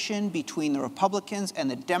competition between the Republicans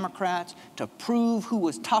and the Democrats to prove who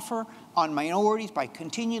was tougher on minorities by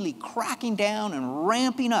continually cracking down and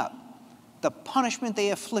ramping up the punishment they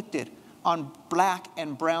inflicted on black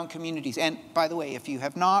and brown communities. And by the way, if you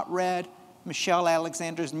have not read Michelle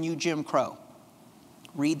Alexander's New Jim Crow.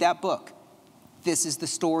 Read that book. This is the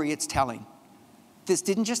story it's telling. This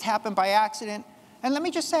didn't just happen by accident. And let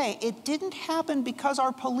me just say, it didn't happen because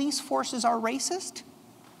our police forces are racist.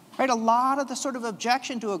 Right? A lot of the sort of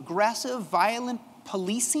objection to aggressive, violent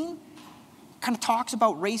policing kind of talks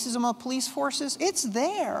about racism of police forces. It's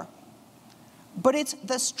there. But it's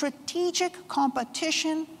the strategic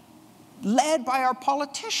competition led by our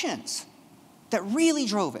politicians that really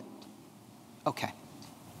drove it. Okay.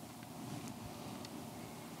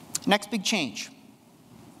 Next big change.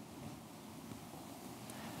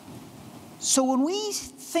 So when we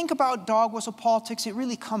think about dog whistle politics, it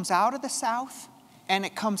really comes out of the South, and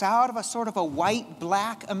it comes out of a sort of a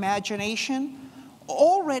white-black imagination.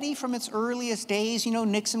 Already from its earliest days, you know,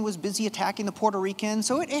 Nixon was busy attacking the Puerto Ricans,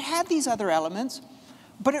 so it had these other elements.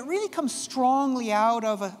 But it really comes strongly out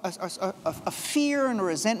of a fear and a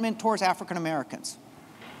resentment towards African Americans.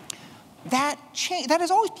 That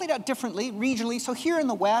has always played out differently regionally. So here in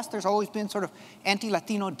the West, there's always been sort of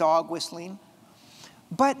anti-Latino dog whistling.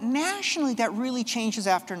 But nationally, that really changes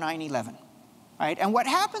after 9/11. Right? And what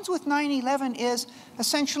happens with 9/11 is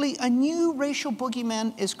essentially a new racial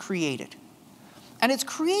boogeyman is created. And it's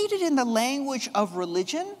created in the language of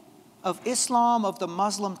religion, of Islam, of the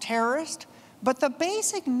Muslim terrorist. But the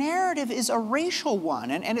basic narrative is a racial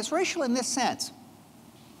one, and it's racial in this sense.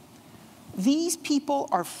 These people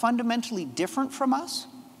are fundamentally different from us.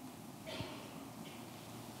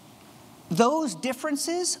 Those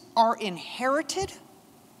differences are inherited,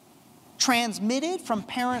 transmitted from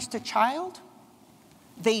parents to child.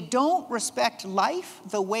 They don't respect life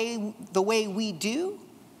the way we do.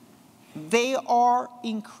 They are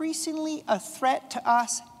increasingly a threat to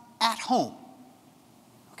us at home.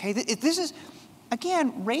 Okay, this is,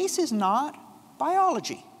 again, race is not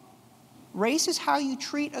biology. Race is how you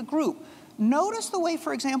treat a group. Notice the way,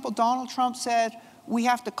 for example, Donald Trump said we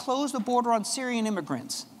have to close the border on Syrian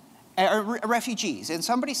immigrants, refugees. And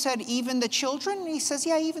somebody said, even the children? And he says,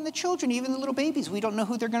 yeah, even the children, even the little babies. We don't know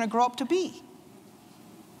who they're going to grow up to be.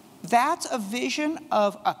 That's a vision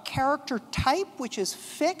of a character type which is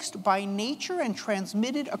fixed by nature and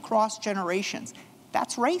transmitted across generations.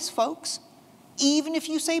 That's race, folks. Even if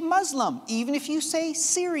you say Muslim, even if you say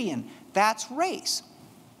Syrian, that's race.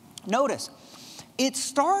 Notice, it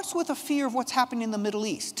starts with a fear of what's happening in the Middle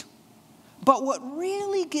East. But what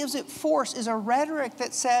really gives it force is a rhetoric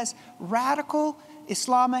that says radical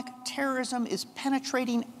Islamic terrorism is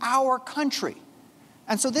penetrating our country.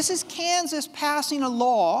 And so this is Kansas passing a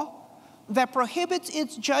law that prohibits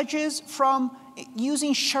its judges from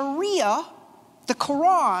using Sharia, the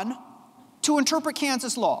Quran, to interpret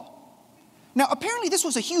Kansas law. Now, apparently this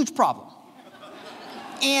was a huge problem.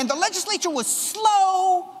 And the legislature was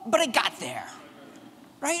slow, but it got there.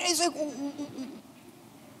 Right? It's like,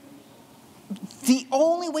 the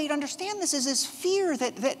only way to understand this is this fear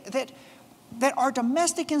that our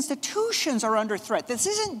domestic institutions are under threat. This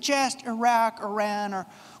isn't just Iraq, Iran, or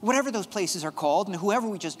whatever those places are called, and whoever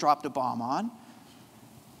we just dropped a bomb on.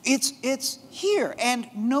 It's here, and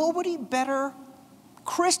nobody better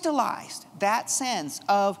crystallized that sense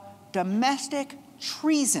of domestic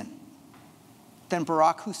treason than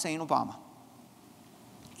Barack Hussein Obama.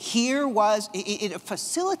 Here was, it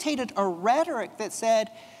facilitated a rhetoric that said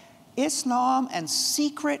Islam and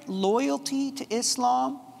secret loyalty to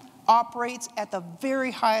Islam operates at the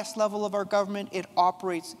very highest level of our government. It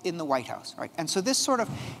operates in the White House, right? And so this sort of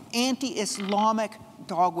anti-Islamic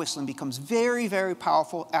dog whistling becomes very, very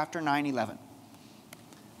powerful after 9/11.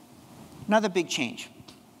 Another big change.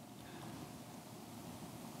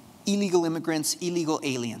 Illegal immigrants, illegal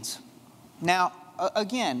aliens. Now,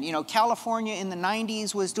 again, you know, California in the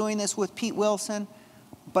 90s was doing this with Pete Wilson,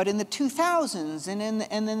 but in the 2000s and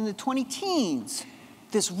in the 20-teens,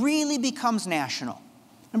 this really becomes national.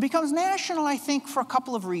 And becomes national, I think, for a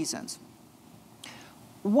couple of reasons.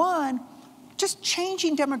 One, just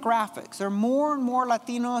changing demographics. There are more and more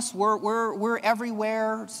Latinos. We're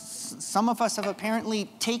everywhere. Some of us have apparently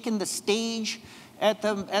taken the stage at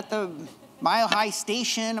the Mile High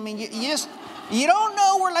Station. I mean, you don't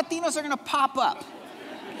know where Latinos are going to pop up.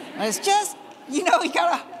 It's just, you know, you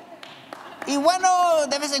gotta. Y bueno,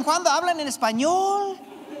 de vez en cuando hablan en español.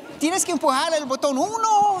 Tienes que empujar el botón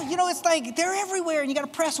uno. You know, it's like they're everywhere, and you got to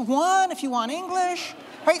press 1 if you want English,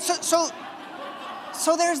 right?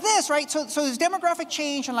 So there's this, right? So there's demographic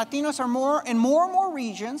change, and Latinos are more in more and more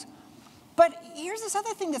regions. But here's this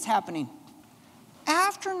other thing that's happening.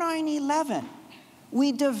 After 9/11,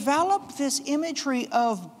 we developed this imagery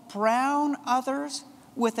of brown others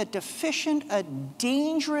with a deficient, a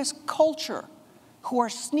dangerous culture who are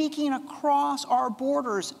sneaking across our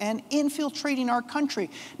borders and infiltrating our country.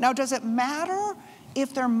 Now, does it matter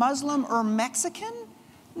if they're Muslim or Mexican?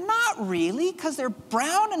 Not really, because they're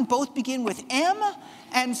brown and both begin with M,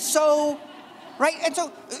 and so, right? And so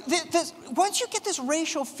once you get this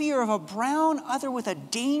racial fear of a brown other with a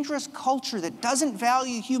dangerous culture that doesn't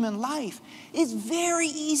value human life, it's very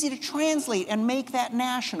easy to translate and make that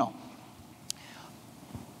national.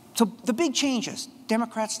 So the big changes: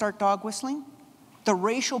 Democrats start dog whistling. The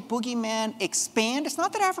racial boogeyman expand. It's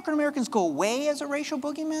not that African Americans go away as a racial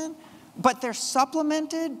boogeyman, but they're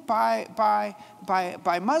supplemented by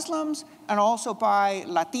Muslims and also by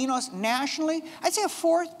Latinos nationally. I'd say a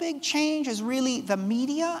fourth big change is really the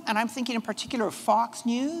media, and I'm thinking in particular of Fox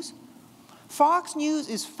News. Fox News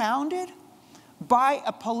is founded by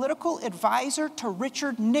a political advisor to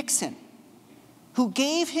Richard Nixon, who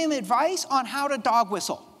gave him advice on how to dog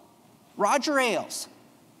whistle. Roger Ailes,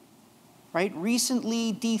 right?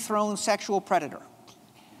 Recently dethroned sexual predator.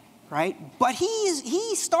 Right? But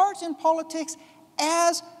he starts in politics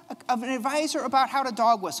as an advisor about how to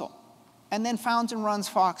dog whistle, and then founds and runs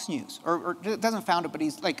Fox News. Or doesn't found it, but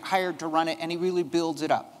he's like hired to run it, and he really builds it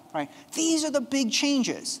up. Right? These are the big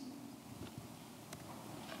changes.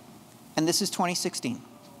 And this is 2016.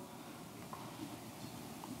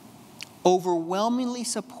 Overwhelmingly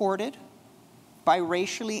supported by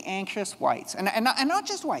racially anxious whites. And not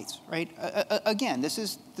just whites, right? Again, this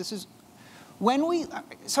is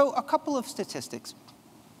so a couple of statistics.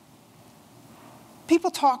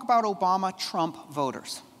 People talk about Obama-Trump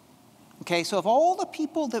voters. Okay, so of all the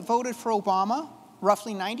people that voted for Obama,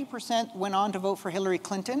 roughly 90% went on to vote for Hillary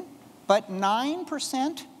Clinton, but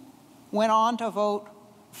 9% went on to vote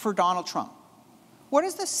for Donald Trump. What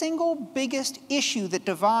is the single biggest issue that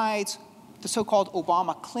divides the so-called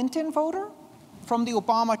Obama-Clinton voter from the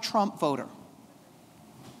Obama-Trump voter?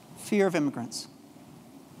 Fear of immigrants.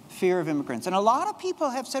 Fear of immigrants. And a lot of people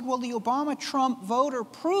have said, well, the Obama-Trump voter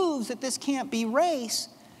proves that this can't be race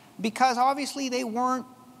because obviously they weren't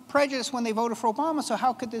prejudiced when they voted for Obama, so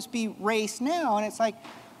how could this be race now? And it's like,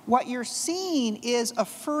 what you're seeing is a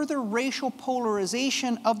further racial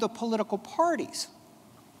polarization of the political parties.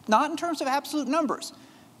 Not in terms of absolute numbers,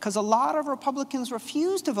 because a lot of Republicans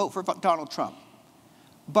refuse to vote for Donald Trump.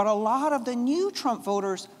 But a lot of the new Trump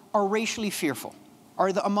voters are racially fearful, are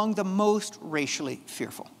among the most racially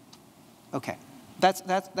fearful. Okay, that's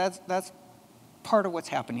part of what's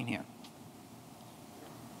happening here.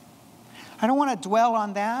 I don't want to dwell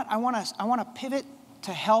on that. I want to pivot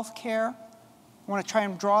to healthcare. I want to try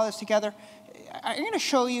and draw this together. I'm going to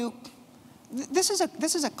show you. This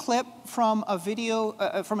is a clip from a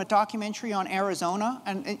video from a documentary on Arizona,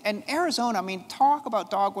 and Arizona. I mean, talk about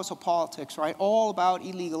dog whistle politics, right? All about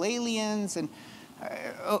illegal aliens and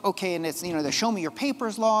okay, and it's the show me your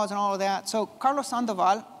papers laws and all of that. So Carlos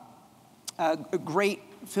Sandoval, a great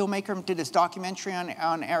filmmaker, did this documentary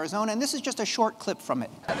on Arizona, and this is just a short clip from it.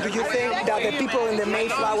 Do you think that the people in the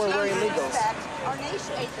Mayflower were illegals?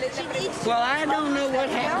 Well, I don't know what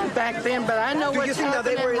happened back then, but I know what's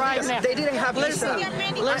happening right now. They didn't have listen,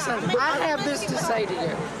 I have this to say to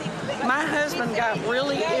you. My husband got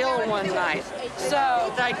really ill one night, so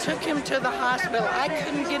I took him to the hospital. I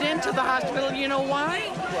couldn't get into the hospital. You know why?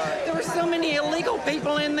 There were so many illegal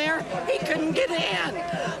people in there, he couldn't get in.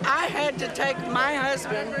 I had to take my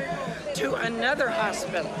husband to another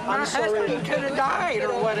hospital. My husband could have died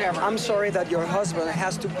or whatever. I'm sorry that your husband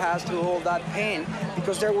has to pass through all that pain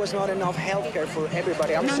because there was not enough health care for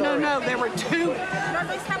everybody. I'm sorry. No, there were two.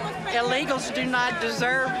 Illegals do not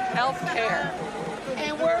deserve health care.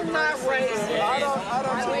 And we're not racist. We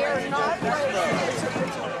are not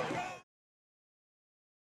racist.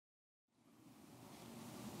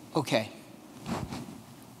 Okay.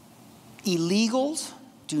 Illegals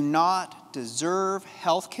do not deserve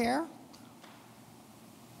health care,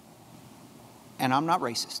 and I'm not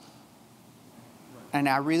racist. And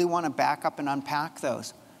I really want to back up and unpack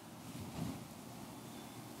those.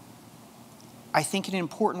 I think in an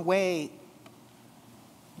important way,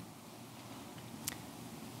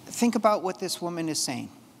 think about what this woman is saying.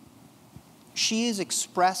 She is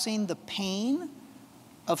expressing the pain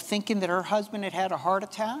of thinking that her husband had had a heart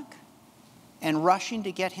attack and rushing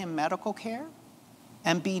to get him medical care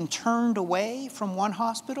and being turned away from one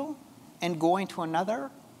hospital and going to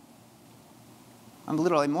another. I'm a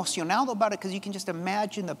little emocionado about it because you can just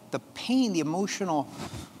imagine the pain, the emotional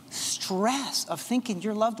stress of thinking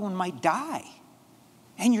your loved one might die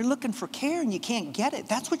and you're looking for care and you can't get it.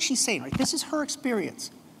 That's what she's saying, right? This is her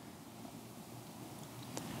experience.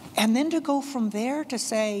 And then to go from there to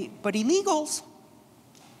say, but illegals,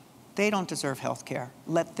 they don't deserve health care.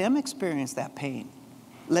 Let them experience that pain.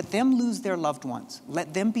 Let them lose their loved ones.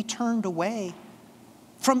 Let them be turned away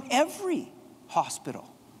from every hospital.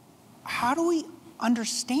 How do we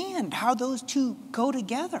understand how those two go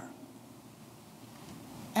together?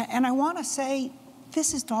 And I want to say,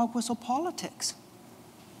 this is dog whistle politics.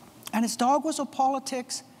 And it's dog whistle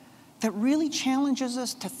politics that really challenges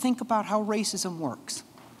us to think about how racism works.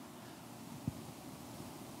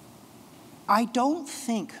 I don't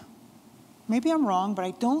think, maybe I'm wrong, but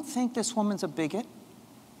I don't think this woman's a bigot.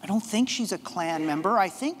 I don't think she's a Klan member. I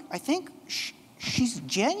think she's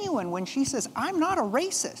genuine when she says, I'm not a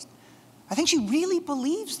racist. I think she really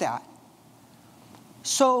believes that.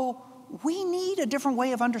 So we need a different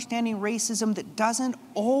way of understanding racism that doesn't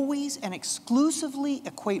always and exclusively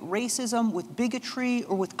equate racism with bigotry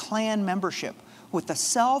or with Klan membership, with the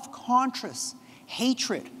self-conscious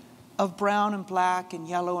hatred of brown and black and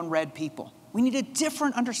yellow and red people. We need a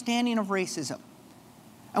different understanding of racism.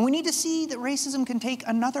 And we need to see that racism can take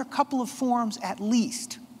another couple of forms at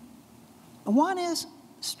least. One is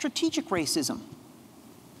strategic racism,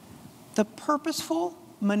 the purposeful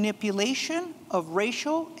manipulation of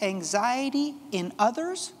racial anxiety in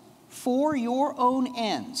others for your own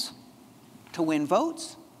ends, to win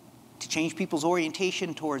votes, to change people's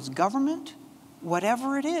orientation towards government,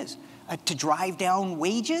 whatever it is, to drive down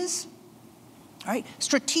wages, right?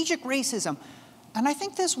 Strategic racism. And I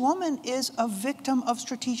think this woman is a victim of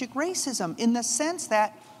strategic racism in the sense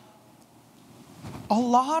that a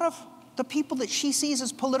lot of the people that she sees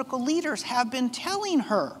as political leaders have been telling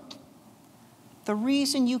her, the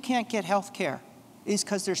reason you can't get health care is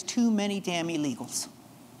because there's too many damn illegals.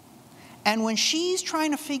 And when she's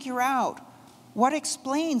trying to figure out what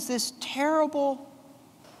explains this terrible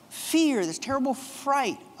fear, this terrible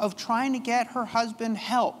fright of trying to get her husband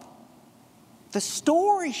help, the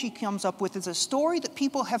story she comes up with is a story that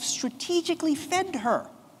people have strategically fed to her.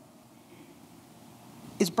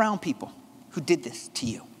 It's brown people who did this to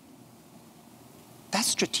you. That's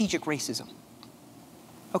strategic racism.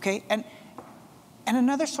 Okay? And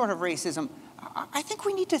another sort of racism, I think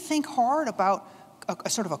we need to think hard about a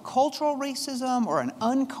sort of a cultural racism or an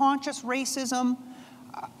unconscious racism.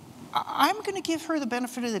 I'm going to give her the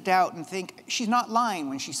benefit of the doubt and think she's not lying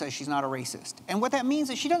when she says she's not a racist. And what that means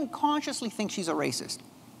is she doesn't consciously think she's a racist.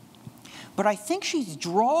 But I think she's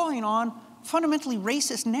drawing on fundamentally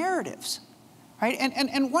racist narratives, right?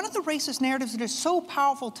 And one of the racist narratives that is so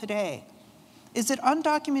powerful today is that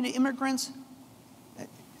undocumented immigrants,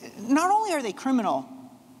 not only are they criminal,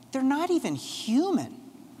 they're not even human,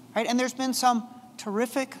 right? And there's been some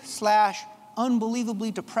terrific /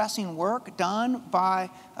 unbelievably depressing work done by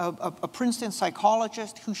a Princeton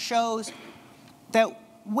psychologist who shows that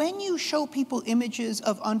when you show people images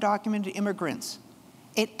of undocumented immigrants,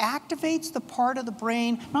 it activates the part of the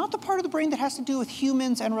brain, not the part of the brain that has to do with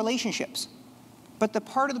humans and relationships, but the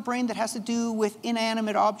part of the brain that has to do with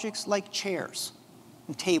inanimate objects like chairs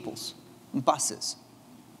and tables and buses.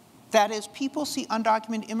 That is, people see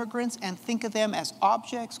undocumented immigrants and think of them as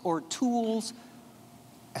objects or tools,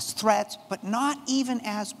 as threats, but not even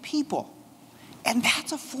as people. And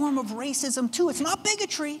that's a form of racism too. It's not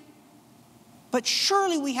bigotry, but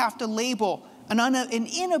surely we have to label an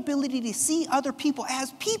inability to see other people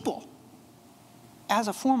as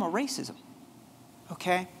a form of racism,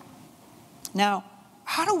 okay? Now,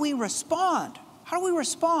 how do we respond? How do we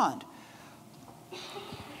respond?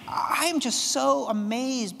 I am just so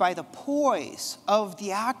amazed by the poise of the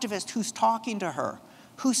activist who's talking to her,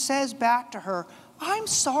 who says back to her, I'm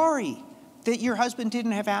sorry that your husband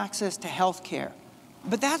didn't have access to health care,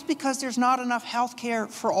 but that's because there's not enough health care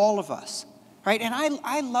for all of us, right? And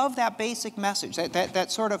I love that basic message,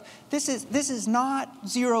 that sort of, this is not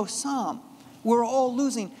zero sum. We're all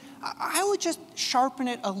losing. I would just sharpen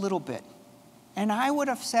it a little bit. And I would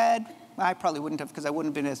have said, I probably wouldn't have because I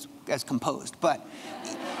wouldn't have been as composed, but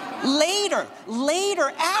later,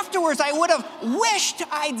 afterwards, I would have wished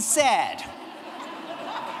I'd said,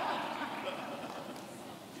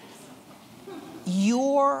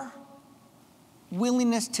 your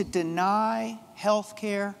willingness to deny health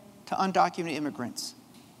care to undocumented immigrants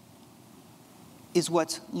is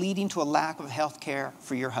what's leading to a lack of health care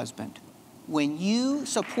for your husband. When you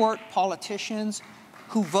support politicians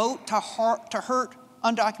who vote to hurt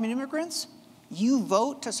undocumented immigrants, you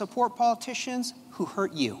vote to support politicians who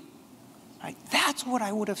hurt you. Right? That's what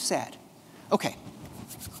I would have said. Okay.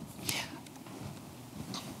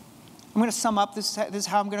 I'm going to sum up. This is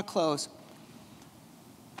how I'm going to close.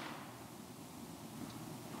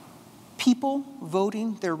 People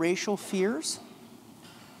voting their racial fears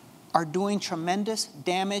are doing tremendous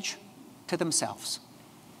damage to themselves.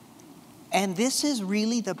 And this is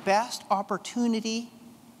really the best opportunity,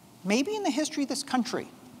 maybe in the history of this country,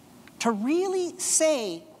 to really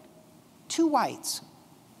say to whites,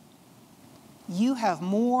 you have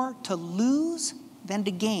more to lose than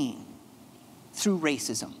to gain through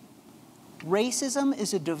racism. Racism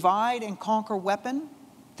is a divide and conquer weapon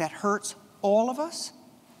that hurts all of us.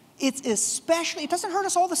 It doesn't hurt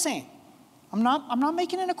us all the same. I'm not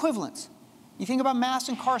making an equivalence. You think about mass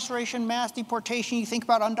incarceration, mass deportation, you think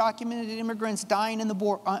about undocumented immigrants dying in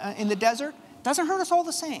the desert. It doesn't hurt us all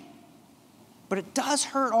the same. But it does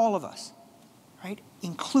hurt all of us, right?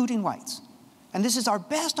 Including whites. And this is our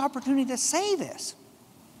best opportunity to say this.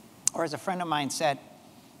 Or as a friend of mine said,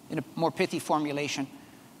 in a more pithy formulation,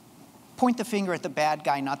 point the finger at the bad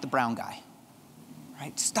guy, not the brown guy.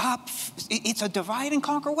 Right? Stop. It's a divide and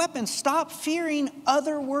conquer weapon. Stop fearing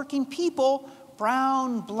other working people,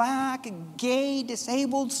 brown, black, gay,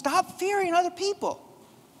 disabled. Stop fearing other people.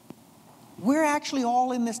 We're actually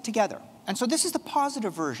all in this together. And so this is the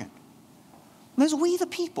positive version. This is we the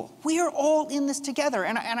people. We are all in this together.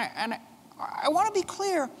 And I want to be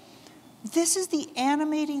clear, this is the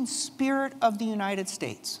animating spirit of the United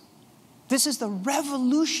States. This is the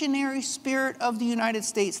revolutionary spirit of the United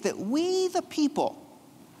States, that we the people,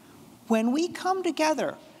 when we come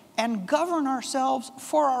together and govern ourselves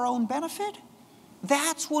for our own benefit,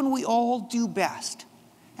 that's when we all do best.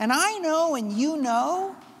 And I know and you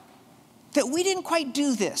know that we didn't quite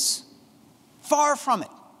do this. Far from it.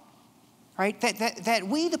 Right? That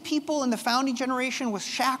we, the people in the founding generation, was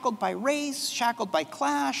shackled by race, shackled by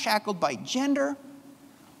class, shackled by gender.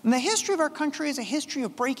 And the history of our country is a history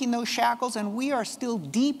of breaking those shackles, and we are still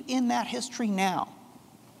deep in that history now.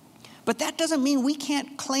 But that doesn't mean we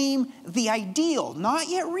can't claim the ideal, not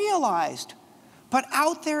yet realized, but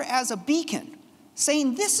out there as a beacon,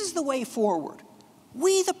 saying this is the way forward.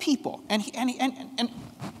 We the people. And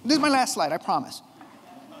this is my last slide, I promise.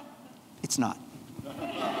 It's not.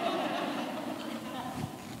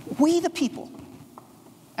 We the people.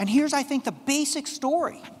 And here's, I think, the basic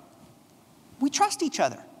story. We trust each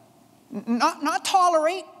other. Not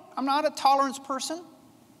tolerate. I'm not a tolerance person.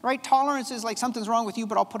 Right? Tolerance is like something's wrong with you,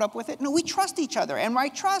 but I'll put up with it. No, we trust each other. And by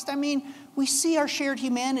trust, I mean we see our shared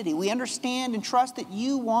humanity. We understand and trust that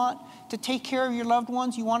you want to take care of your loved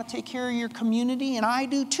ones. You want to take care of your community, and I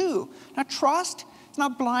do too. Now, trust, it's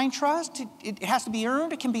not blind trust. It has to be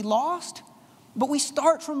earned. It can be lost. But we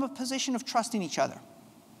start from a position of trusting each other.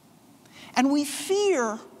 And we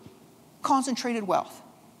fear concentrated wealth,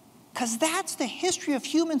 because that's the history of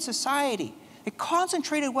human society. That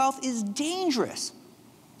concentrated wealth is dangerous.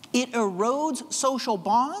 It erodes social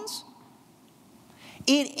bonds.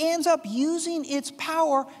 It ends up using its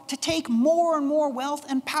power to take more and more wealth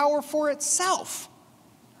and power for itself,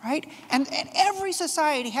 right? And every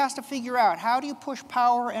society has to figure out, how do you push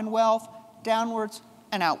power and wealth downwards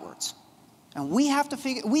and outwards? And we have to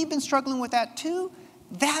figure, we've been struggling with that too.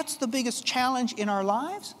 That's the biggest challenge in our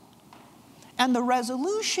lives. And the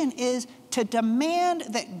resolution is to demand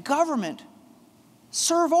that government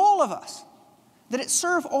serve all of us. That it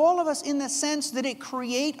serve all of us in the sense that it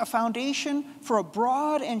create a foundation for a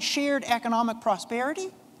broad and shared economic prosperity,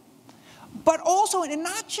 but also, and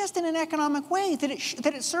not just in an economic way, that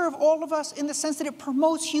it serve all of us in the sense that it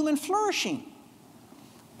promotes human flourishing.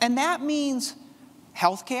 And that means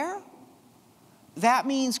healthcare. That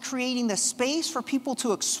means creating the space for people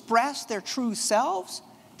to express their true selves.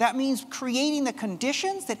 That means creating the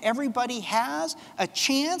conditions that everybody has a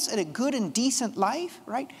chance at a good and decent life,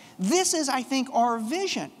 right? This is, I think, our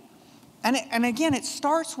vision. And again, it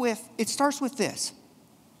starts with this.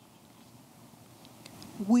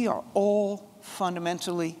 We are all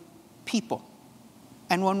fundamentally people.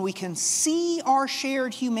 And when we can see our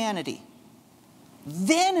shared humanity,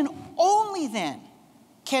 then and only then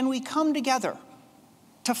can we come together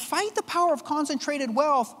to fight the power of concentrated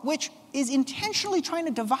wealth, which is intentionally trying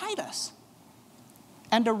to divide us,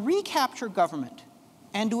 and to recapture government,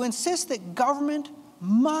 and to insist that government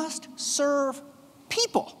must serve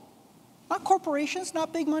people. Not corporations,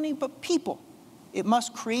 not big money, but people. It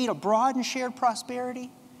must create a broad and shared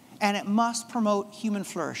prosperity, and it must promote human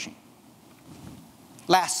flourishing.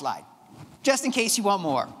 Last slide, just in case you want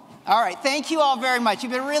more. All right, thank you all very much.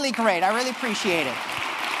 You've been really great. I really appreciate it.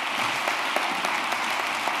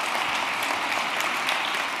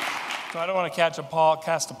 So I don't want to cast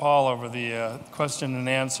a pall over the question and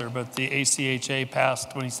answer, but the ACHA passed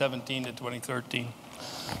 2017 to 2013.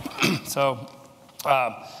 So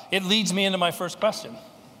it leads me into my first question,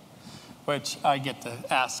 which I get to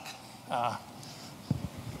ask.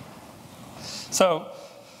 So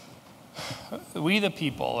we the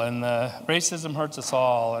people, and racism hurts us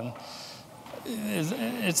all, and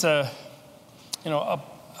it's a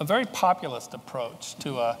very populist approach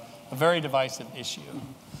to a very divisive issue.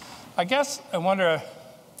 I guess I wonder,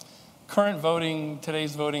 current voting,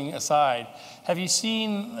 today's voting aside, have you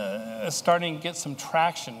seen starting to get some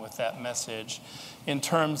traction with that message in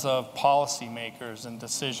terms of policymakers and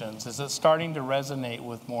decisions? Is it starting to resonate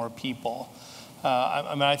with more people?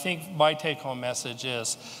 I mean, I think my take-home message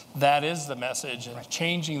is that is the message, and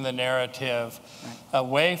changing the narrative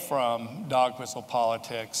away from dog whistle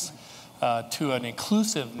politics to an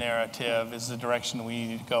inclusive narrative is the direction we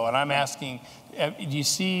need to go. And I'm asking, do you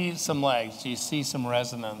see some legs? Do you see some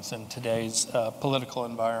resonance in today's political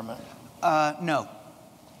environment? No,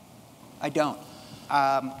 I don't.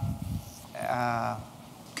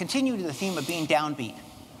 Continue to the theme of being downbeat.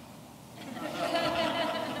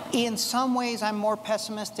 In some ways, I'm more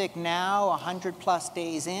pessimistic now, 100+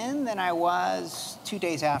 days in, than I was 2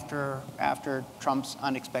 days after Trump's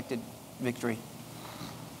unexpected victory.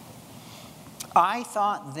 I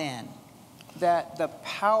thought then that the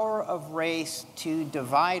power of race to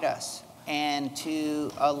divide us and to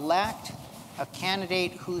elect a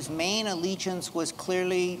candidate whose main allegiance was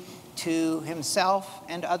clearly to himself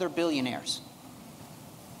and other billionaires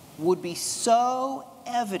would be so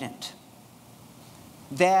evident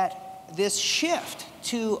that this shift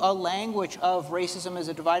to a language of racism as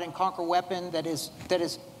a divide and conquer weapon that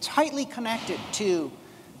is tightly connected to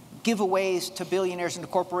giveaways to billionaires and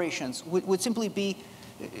to corporations would simply be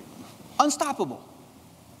unstoppable.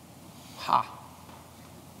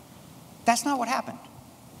 That's not what happened.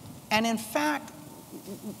 And in fact,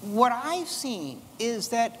 what I've seen is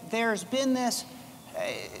that there's been this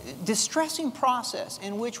distressing process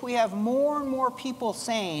in which we have more and more people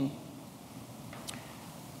saying,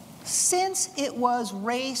 since it was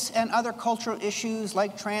race and other cultural issues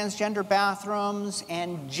like transgender bathrooms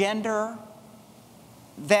and gender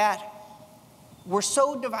that were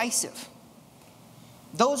so divisive,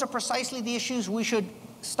 those are precisely the issues we should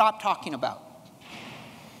stop talking about.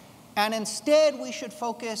 And instead, we should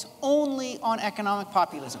focus only on economic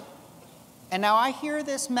populism. And now I hear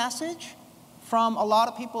this message from a lot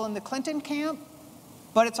of people in the Clinton camp,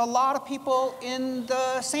 but it's a lot of people in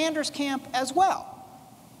the Sanders camp as well.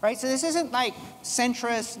 Right? So this isn't like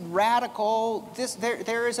centrist, radical.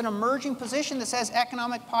 There is an emerging position that says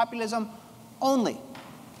economic populism only.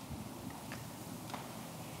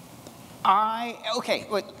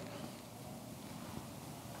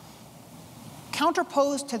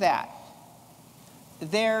 Counterposed to that,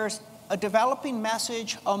 there's a developing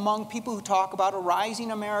message among people who talk about a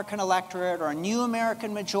rising American electorate or a new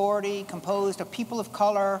American majority composed of people of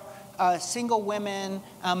color, single women,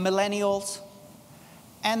 millennials.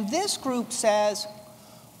 And this group says,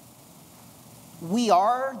 we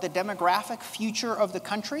are the demographic future of the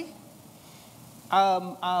country.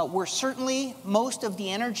 We're certainly most of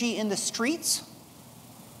the energy in the streets.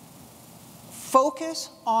 Focus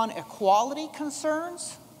on equality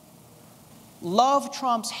concerns. Love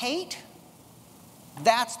trumps hate.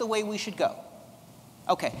 That's the way we should go.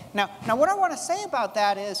 Okay, now what I want to say about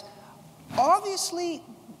that is, obviously,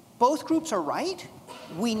 both groups are right.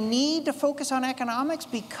 We need to focus on economics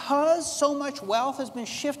because so much wealth has been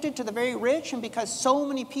shifted to the very rich and because so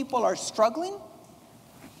many people are struggling.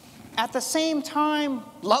 At the same time,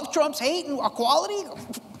 love trumps hate and equality?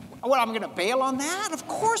 What, I'm going to bail on that? Of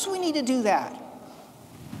course we need to do that.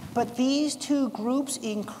 But these two groups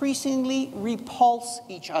increasingly repulse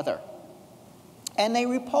each other. And they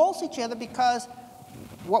repulse each other because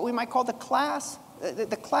what we might call the class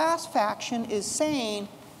faction is saying,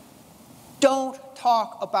 don't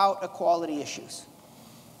talk about equality issues.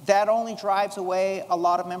 That only drives away a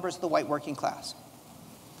lot of members of the white working class.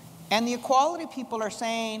 And the equality people are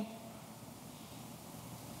saying,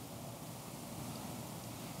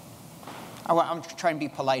 I'm trying to be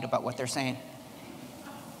polite about what they're saying.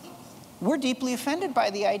 We're deeply offended by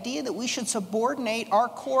the idea that we should subordinate our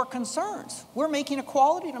core concerns. We're making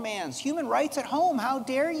equality demands, human rights at home. How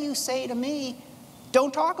dare you say to me,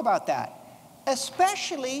 don't talk about that?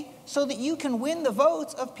 Especially so that you can win the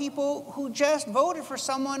votes of people who just voted for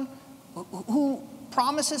someone who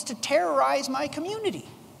promises to terrorize my community,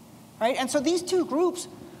 right? And so these two groups,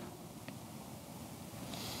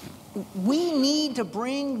 we need to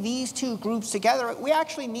bring these two groups together. We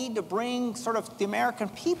actually need to bring sort of the American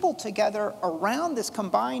people together around this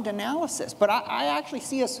combined analysis. But I actually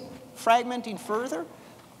see us fragmenting further.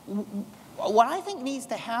 What I think needs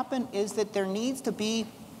to happen is that there needs to be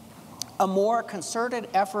a more concerted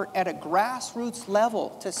effort at a grassroots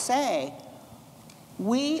level to say,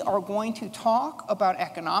 we are going to talk about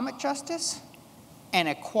economic justice and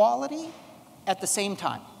equality at the same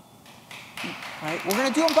time. Right? We're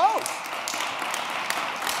going to do them both.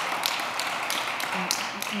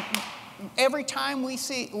 Every time we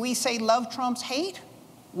say love trumps hate,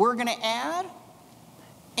 we're going to add.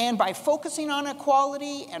 And by focusing on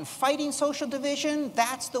equality and fighting social division,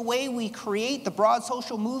 that's the way we create the broad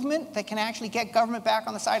social movement that can actually get government back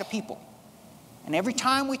on the side of people. And every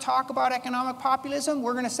time we talk about economic populism,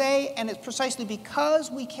 we're going to say, and it's precisely because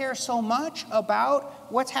we care so much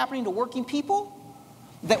about what's happening to working people,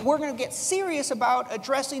 that we're going to get serious about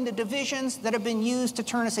addressing the divisions that have been used to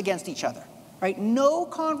turn us against each other. Right? No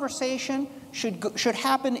conversation should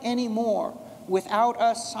happen anymore without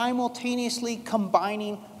us simultaneously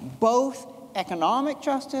combining both economic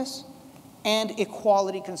justice and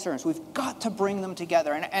equality concerns. We've got to bring them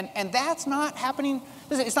together. And that's not happening.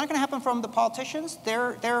 Listen, it's not going to happen from the politicians.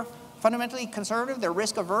 They're fundamentally conservative. They're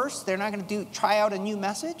risk averse. They're not going to try out a new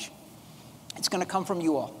message. It's going to come from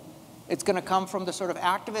you all. It's going to come from the sort of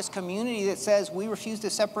activist community that says we refuse to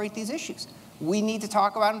separate these issues. We need to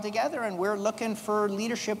talk about them together, and we're looking for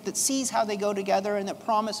leadership that sees how they go together and that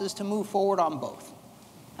promises to move forward on both.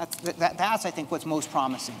 That's I think, what's most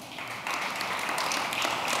promising.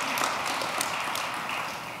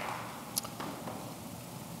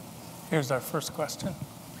 Here's our first question.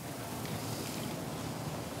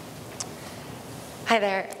 Hi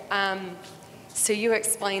there. So you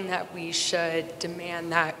explained that we should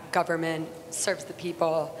demand that government serves the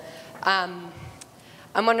people.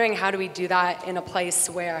 I'm wondering, how do we do that in a place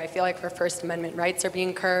where I feel like our First Amendment rights are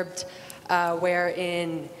being curbed, where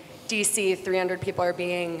in DC 300 people are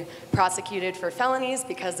being prosecuted for felonies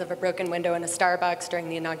because of a broken window in a Starbucks during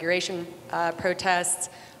the inauguration protests,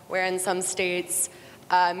 where in some states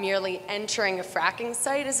merely entering a fracking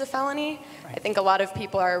site is a felony. Right. I think a lot of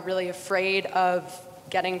people are really afraid of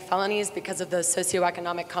getting felonies because of the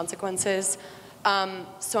socioeconomic consequences.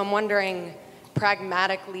 So I'm wondering,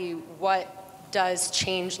 pragmatically, what does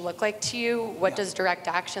change look like to you? What does direct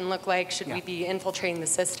action look like? Should we be infiltrating the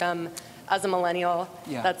system? As a millennial,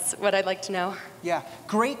 that's what I'd like to know. Yeah,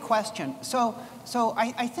 great question. So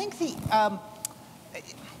I think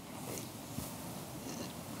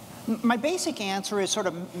my basic answer is sort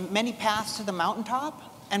of many paths to the mountaintop,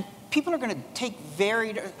 and people are going to take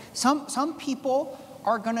some people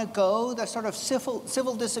are going to go the sort of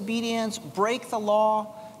civil disobedience, break the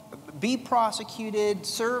law, be prosecuted,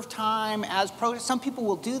 serve time as protest. Some people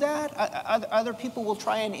will do that. Other people will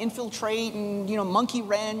try and infiltrate and, monkey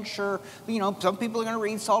wrench, or, some people are going to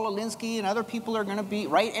read Saul Alinsky, and other people are going to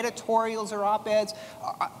write editorials or op-eds.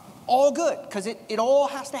 All good, because it all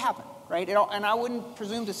has to happen, right? And I wouldn't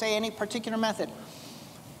presume to say any particular method.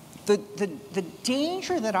 The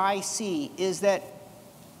danger that I see is that,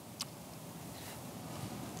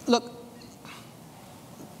 look,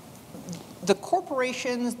 the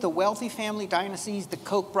corporations, the wealthy family dynasties, the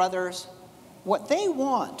Koch brothers, what they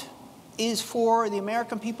want is for the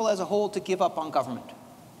American people as a whole to give up on government,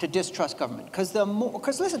 to distrust government. Because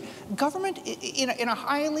listen, government in a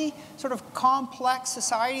highly sort of complex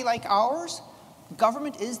society like ours,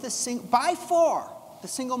 government is by far the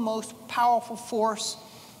single most powerful force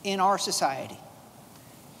in our society.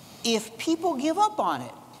 If people give up on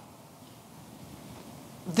it,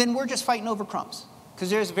 then we're just fighting over crumbs. Because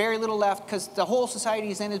there's very little left, because the whole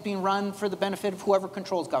society then is being run for the benefit of whoever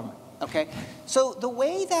controls government, okay? So the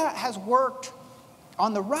way that has worked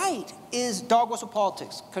on the right is dog whistle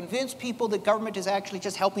politics. Convince people that government is actually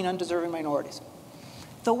just helping undeserving minorities.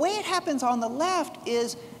 The way it happens on the left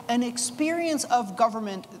is an experience of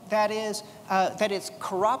government that is that it's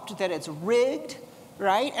corrupt, that it's rigged,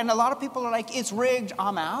 right? And a lot of people are like, it's rigged,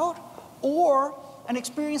 I'm out. Or an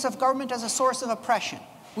experience of government as a source of oppression,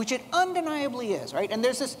 which it undeniably is, right? And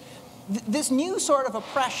there's this new sort of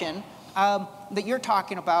oppression that you're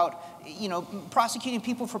talking about, prosecuting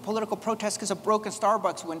people for political protests because of broken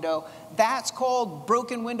Starbucks window. That's called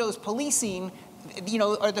broken windows policing,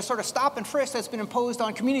 or the sort of stop and frisk that's been imposed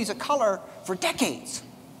on communities of color for decades,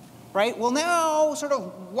 right? Well, now sort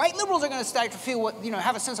of white liberals are going to start to feel what,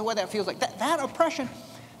 have a sense of what that feels like. That oppression.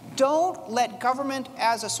 Don't let government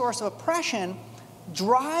as a source of oppression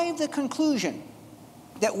drive the conclusion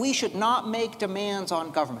that we should not make demands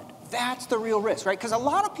on government. That's the real risk, right? Because a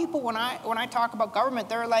lot of people, when I talk about government,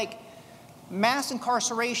 they're like, mass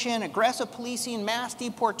incarceration, aggressive policing, mass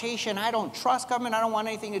deportation, I don't trust government, I don't want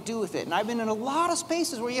anything to do with it. And I've been in a lot of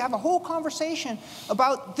spaces where you have a whole conversation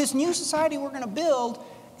about this new society we're going to build,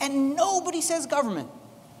 and nobody says government.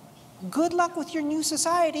 Good luck with your new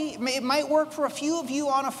society. It might work for a few of you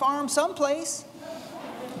on a farm someplace,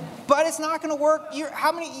 but it's not going to work. You're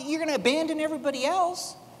going to abandon everybody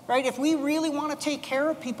else, right? If we really want to take care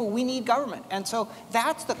of people, we need government. And so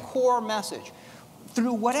that's the core message.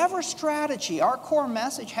 Through whatever strategy, our core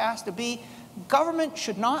message has to be, government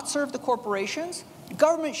should not serve the corporations.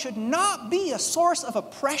 Government should not be a source of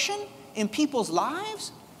oppression in people's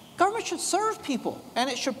lives. Government should serve people, and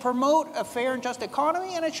it should promote a fair and just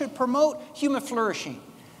economy, and it should promote human flourishing.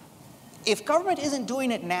 If government isn't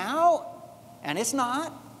doing it now, and it's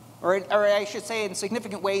not, or I should say in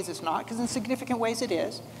significant ways it's not, because in significant ways it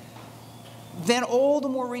is, then all the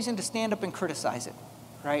more reason to stand up and criticize it,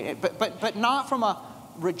 right? But not from a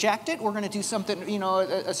reject it, we're going to do something, you know,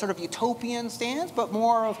 a sort of utopian stance, but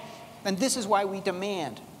more of, and this is why we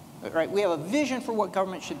demand, right? We have a vision for what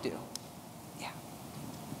government should do. Yeah.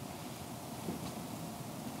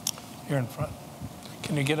 Here in front.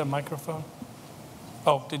 Can you get a microphone?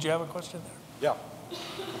 Oh, did you have a question there? Yeah,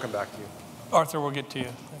 I'll come back to you. Arthur, we'll get to you.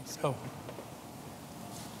 Thanks. Oh.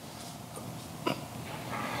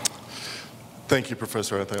 Thank you,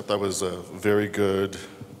 Professor. I thought that was a very good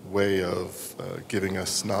way of giving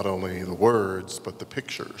us not only the words, but the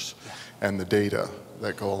pictures and the data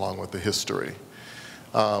that go along with the history.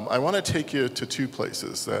 I want to take you to two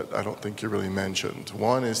places that I don't think you really mentioned.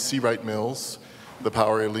 One is C. Wright Mills, the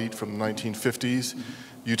power elite from the 1950s.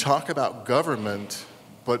 You talk about government,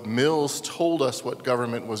 but Mills told us what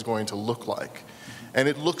government was going to look like. And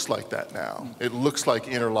it looks like that now. It looks like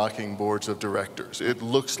interlocking boards of directors. It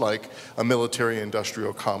looks like a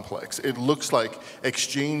military-industrial complex. It looks like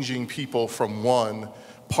exchanging people from one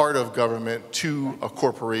part of government to a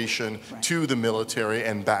corporation, to the military,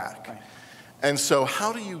 and back. And so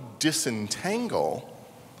how do you disentangle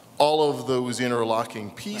all of those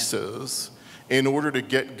interlocking pieces in order to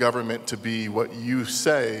get government to be what you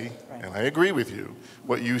say, and I agree with you,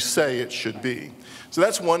 what you say it should be? So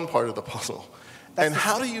that's one part of the puzzle. And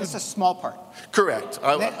how do you... That's a small part. Correct.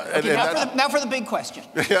 Now for the big question.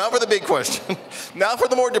 Now for the big question. Now for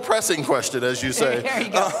the more depressing question, as you say. There you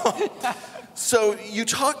go. So you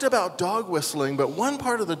talked about dog whistling, but one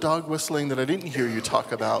part of the dog whistling that I didn't hear you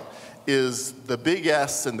talk about is the big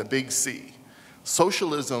S and the big C,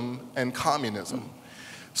 socialism and communism.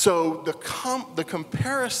 So the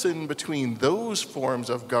comparison between those forms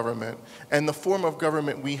of government and the form of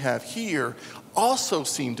government we have here also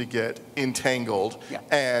seem to get entangled,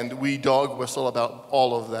 and we dog whistle about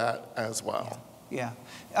all of that as well. Yeah.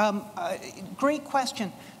 Great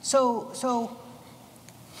question. So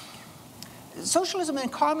socialism and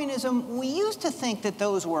communism, we used to think that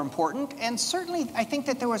those were important, and certainly I think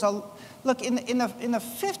that there was a look in the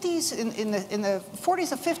 50s, in the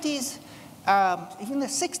 40s, the 50s. Even in the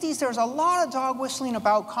 60s, there was a lot of dog whistling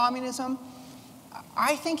about communism.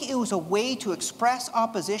 I think it was a way to express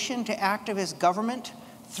opposition to activist government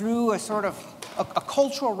through a sort of a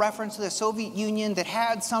cultural reference to the Soviet Union that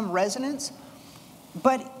had some resonance.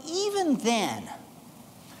 But even then,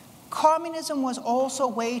 communism was also a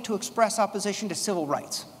way to express opposition to civil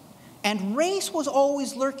rights. And race was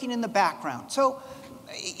always lurking in the background. So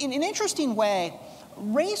in an interesting way,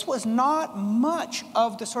 race was not much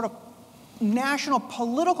of the sort of national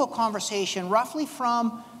political conversation roughly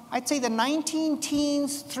from, I'd say, the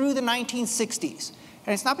 19-teens through the 1960s.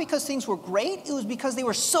 And it's not because things were great, it was because they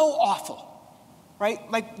were so awful, right?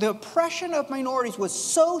 Like the oppression of minorities was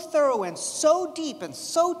so thorough and so deep and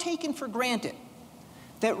so taken for granted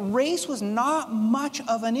that race was not much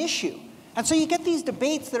of an issue. And so you get these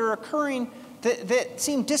debates that are occurring that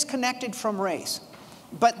seem disconnected from race.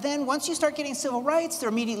 But then once you start getting civil rights, they're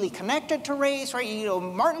immediately connected to race, right? You know,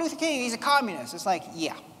 Martin Luther King, he's a communist. It's like,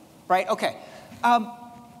 yeah, right? Okay.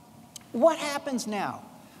 What happens now?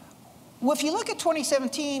 Well, if you look at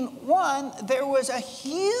 2017, one, there was a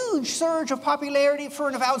huge surge of popularity for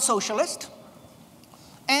an avowed socialist.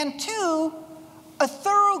 And two, a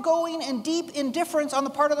thoroughgoing and deep indifference on the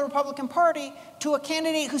part of the Republican Party to a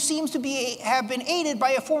candidate who seems to have been aided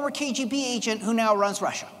by a former KGB agent who now runs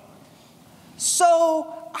Russia.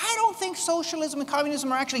 So I don't think socialism and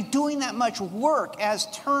communism are actually doing that much work as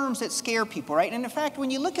terms that scare people, right? And in fact,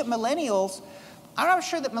 when you look at millennials, I'm not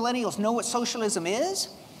sure that millennials know what socialism is,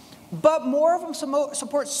 but more of them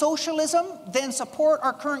support socialism than support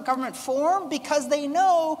our current government form because they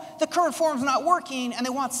know the current form's not working and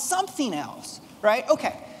they want something else, right?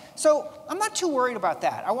 Okay, so I'm not too worried about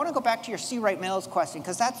that. I want to go back to your C. Wright Mills question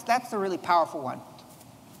because that's the really powerful one.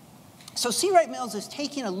 So C. Wright Mills is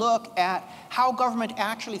taking a look at how government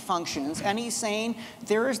actually functions, and he's saying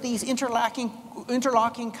there is these interlocking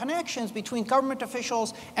connections between government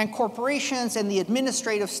officials and corporations and the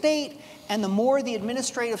administrative state, and the more the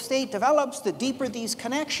administrative state develops, the deeper these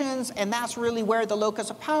connections, and that's really where the locus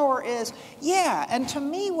of power is. Yeah, and to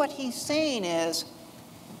me what he's saying is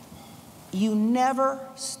you never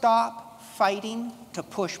stop fighting to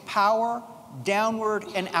push power downward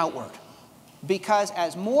and outward. Because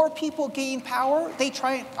as more people gain power, they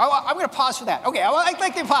try. I'm going to pause for that. Okay, I'd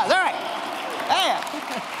like to pause. All right. Yeah.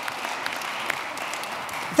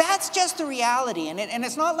 That's just the reality, and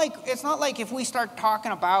it's not like if we start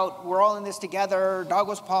talking about we're all in this together, dog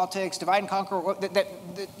whistle politics, divide and conquer, that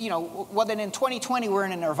well then in 2020 we're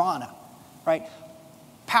in a nirvana, right?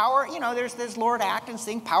 Power, there's this Lord Acton's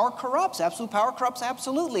thing, power corrupts, absolute power corrupts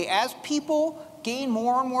absolutely. As people gain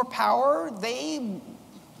more and more power, they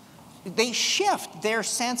shift their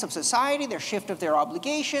sense of society, their shift of their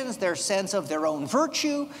obligations, their sense of their own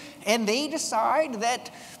virtue, and they decide that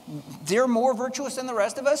they're more virtuous than the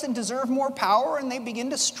rest of us and deserve more power, and they begin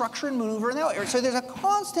to structure and maneuver in that way. So there's a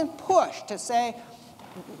constant push to say,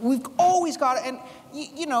 we've always got to, and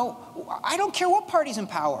I don't care what party's in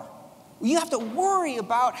power. You have to worry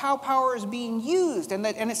about how power is being used and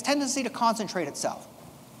its tendency to concentrate itself.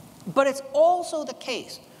 But it's also the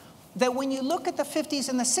case that when you look at the 50s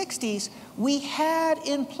and the 60s, we had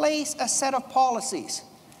in place a set of policies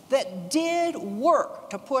that did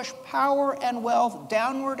work to push power and wealth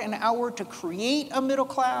downward and outward to create a middle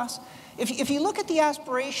class. If you look at the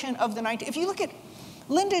aspiration of the if you look at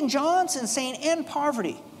Lyndon Johnson saying end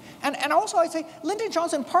poverty, and also I'd say Lyndon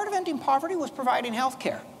Johnson, part of ending poverty was providing health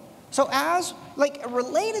care. So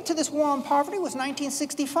related to this war on poverty was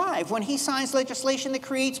 1965 when he signs legislation that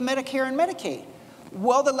creates Medicare and Medicaid.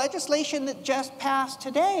 Well, the legislation that just passed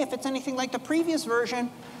today, if it's anything like the previous version,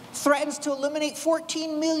 threatens to eliminate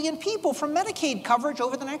 14 million people from Medicaid coverage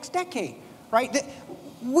over the next decade, right?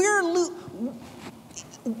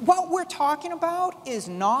 What we're talking about is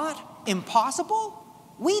not impossible.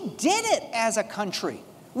 We did it as a country.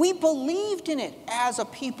 We believed in it as a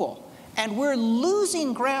people. And we're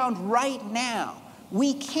losing ground right now.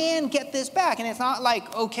 We can get this back. And it's not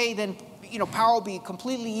like, okay, then power will be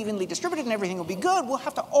completely evenly distributed and everything will be good. We'll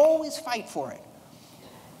have to always fight for it.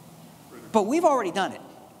 But we've already done it.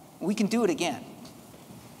 We can do it again.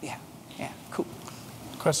 Yeah, cool.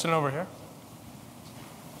 Question over here.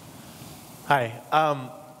 Hi.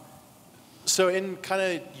 So in kind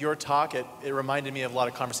of your talk, it reminded me of a lot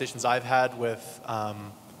of conversations I've had with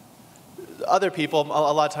other people,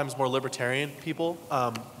 a lot of times more libertarian people.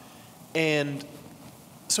 And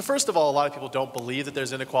so first of all, a lot of people don't believe that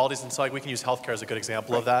there's inequalities, and so we can use healthcare as a good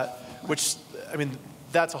example of that, which,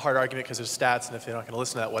 that's a hard argument because there's stats, and if they're not going to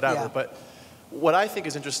listen to that, whatever. Yeah. But what I think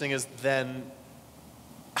is interesting is then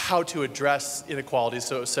how to address inequalities,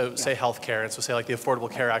 so say healthcare, and so say like the Affordable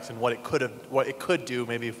Care Act and what it could do,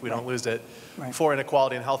 maybe if we don't lose it, for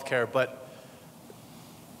inequality in healthcare. But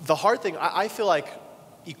the hard thing, I feel like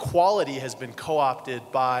equality has been co-opted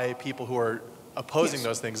by people who are opposing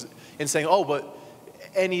those things in saying, oh, but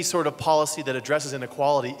any sort of policy that addresses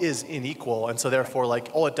inequality is unequal, and so therefore,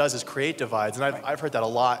 all it does is create divides. And I've heard that a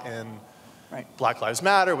lot in Black Lives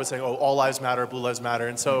Matter, with saying, oh, all lives matter, blue lives matter.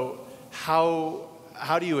 And so how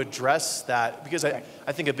do you address that? Because I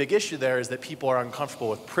think a big issue there is that people are uncomfortable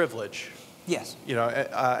with privilege. Yes. And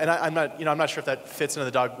I'm not sure if that fits into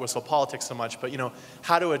the dog whistle politics so much, but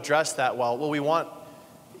how to address that? Well, we want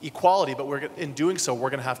equality, but in doing so, we're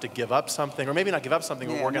going to have to give up something, or maybe not give up something,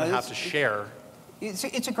 but we're going to have to share.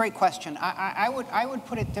 It's a great question. I would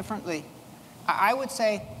put it differently. I would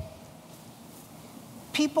say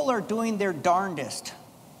people are doing their darndest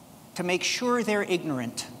to make sure they're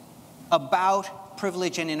ignorant about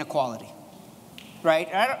privilege and inequality, right?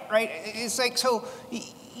 It's like, so,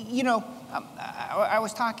 I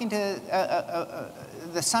was talking to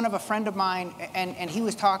the son of a friend of mine, and he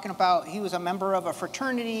was talking about, he was a member of a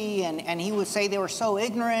fraternity, and he would say they were so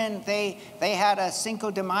ignorant. They had a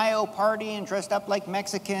Cinco de Mayo party and dressed up like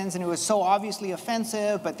Mexicans, and it was so obviously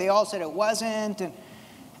offensive, but they all said it wasn't.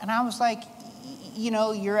 And I was like,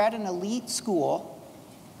 you're at an elite school.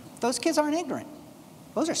 Those kids aren't ignorant.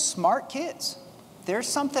 Those are smart kids. There's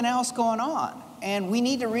something else going on. And we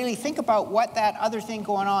need to really think about what that other thing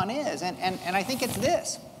going on is. And I think it's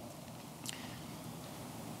this.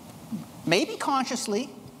 Maybe consciously,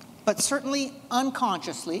 but certainly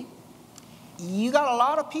unconsciously, you got a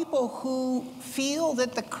lot of people who feel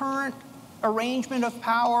that the current arrangement of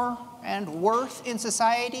power and worth in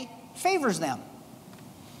society favors them.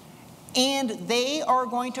 And they are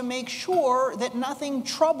going to make sure that nothing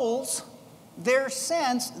troubles their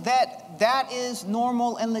sense that that is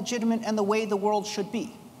normal and legitimate and the way the world should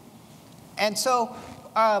be. And so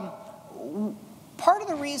part of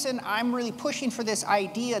the reason I'm really pushing for this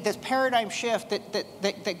idea, this paradigm shift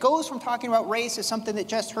that goes from talking about race as something that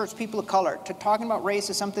just hurts people of color to talking about race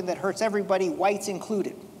as something that hurts everybody, whites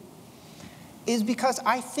included, is because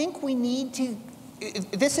I think we need to,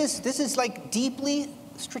 this is like deeply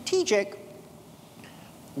strategic.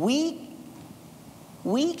 We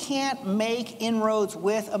can't make inroads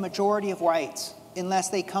with a majority of whites unless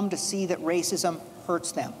they come to see that racism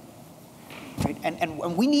hurts them. Right?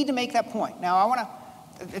 And we need to make that point. Now,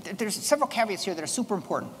 there's several caveats here that are super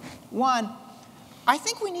important. One, I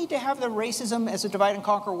think we need to have the racism as a divide and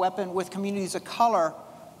conquer weapon with communities of color.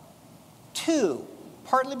 Two,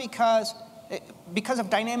 partly because of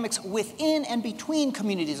dynamics within and between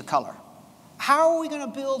communities of color. How are we going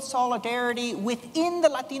to build solidarity within the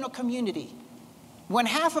Latino community when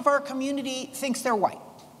half of our community thinks they're white?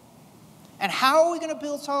 And how are we going to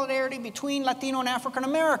build solidarity between Latino and African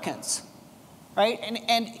Americans, right?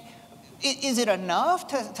 And is it enough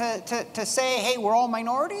to say, hey, we're all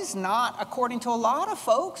minorities? Not according to a lot of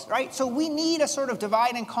folks, right? So we need a sort of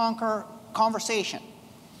divide and conquer conversation.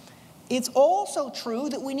 It's also true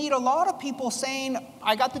that we need a lot of people saying,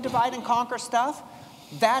 I got the divide and conquer stuff.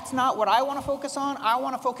 That's not what I want to focus on. I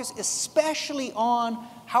want to focus especially on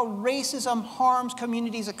how racism harms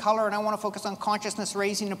communities of color, and I want to focus on consciousness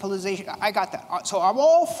raising and politicization. I got that. So I'm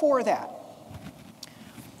all for that.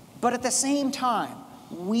 But at the same time,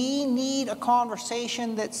 we need a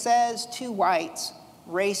conversation that says to whites,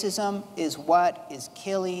 racism is what is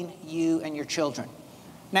killing you and your children.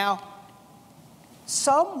 Now,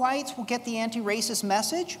 some whites will get the anti-racist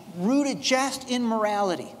message rooted just in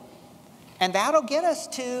morality. And that'll get us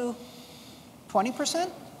to 20%,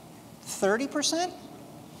 30%.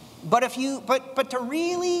 But to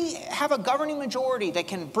really have a governing majority that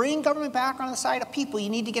can bring government back on the side of people, you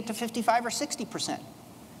need to get to 55 or 60%,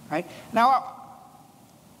 right? Now,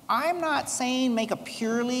 I'm not saying make a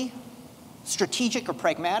purely strategic or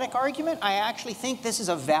pragmatic argument. I actually think this is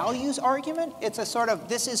a values argument. It's a sort of,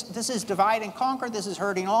 this is divide and conquer. This is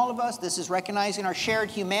hurting all of us. This is recognizing our shared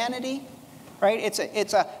humanity. Right?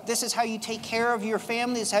 This is how you take care of your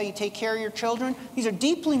family. This is how you take care of your children. These are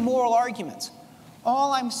deeply moral arguments.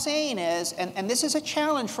 All I'm saying is, and this is a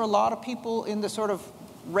challenge for a lot of people in the sort of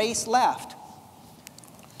race left,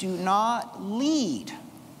 do not lead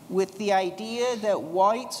with the idea that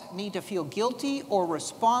whites need to feel guilty or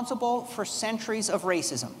responsible for centuries of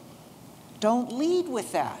racism. Don't lead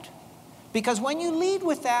with that. Because when you lead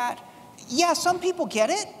with that, yeah, some people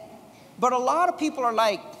get it, but a lot of people are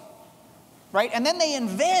like, right? And then they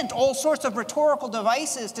invent all sorts of rhetorical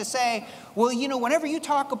devices to say, well, you know, whenever you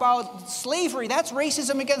talk about slavery, that's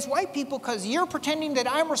racism against white people because you're pretending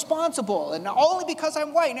that I'm responsible and only because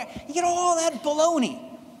I'm white. You get all that baloney.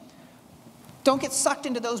 Don't get sucked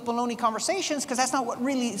into those baloney conversations because that's not what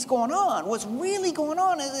really is going on. What's really going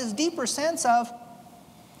on is this deeper sense of,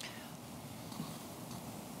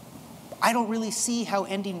 I don't really see how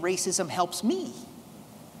ending racism helps me.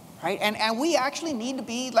 Right? And we actually need to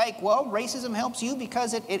be like, well, racism helps you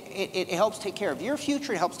because it helps take care of your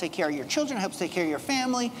future, it helps take care of your children, it helps take care of your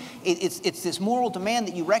family. It's this moral demand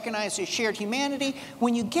that you recognize as shared humanity.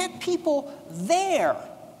 When you get people there,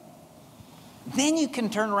 then you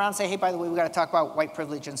can turn around and say, hey, by the way, we've got to talk about white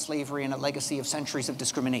privilege and slavery and a legacy of centuries of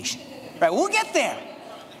discrimination. Right? We'll get there.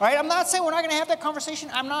 Right? I'm not saying we're not going to have that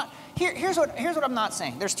conversation. Here's what I'm not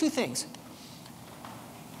saying. There's two things.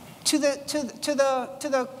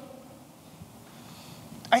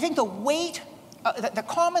 I think the weight, the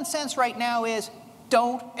common sense right now is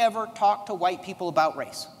don't ever talk to white people about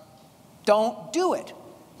race. Don't do it.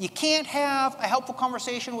 You can't have a helpful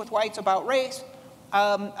conversation with whites about race.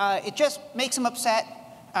 It just makes them upset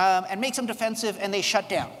and makes them defensive and they shut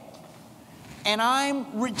down. And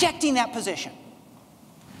I'm rejecting that position.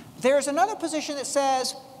 There's another position that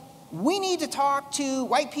says we need to talk to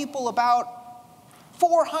white people about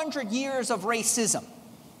 400 years of racism.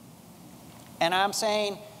 And I'm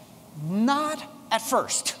saying, not at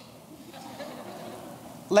first.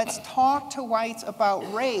 Let's talk to whites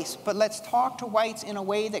about race, but let's talk to whites in a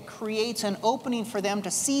way that creates an opening for them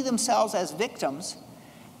to see themselves as victims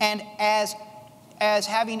and as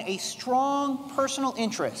having a strong personal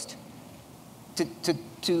interest to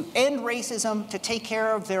end racism, to take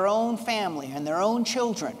care of their own family and their own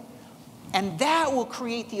children. And that will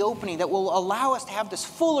create the opening that will allow us to have this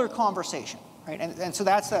fuller conversation, right? And so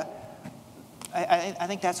that's I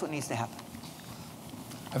think that's what needs to happen.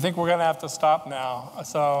 I think we're going to have to stop now.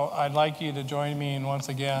 So I'd like you to join me in once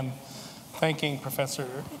again thanking Professor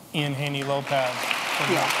Ian Haney López for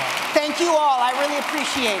your time. Thank you all. I really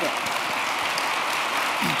appreciate it.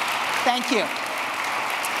 Thank you.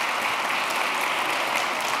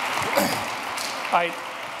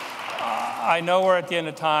 I know we're at the end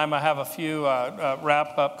of time. I have a few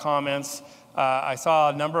wrap-up comments. I saw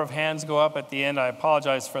a number of hands go up at the end. I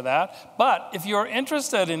apologize for that. But if you're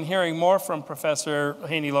interested in hearing more from Professor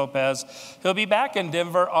Haney López, he'll be back in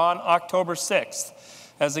Denver on October 6th.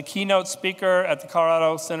 as a keynote speaker at the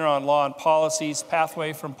Colorado Center on Law and Policy's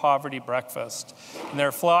Pathway from Poverty Breakfast. And there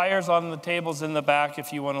are flyers on the tables in the back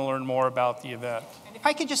if you want to learn more about the event. If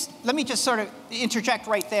I could let me just sort of interject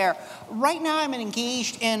right there. Right now I'm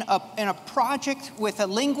engaged in a project with a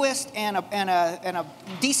linguist and a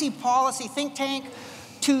DC policy think tank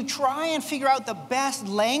to try and figure out the best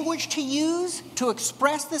language to use to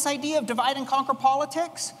express this idea of divide and conquer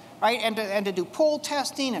politics, right? And to do poll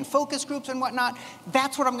testing and focus groups and whatnot.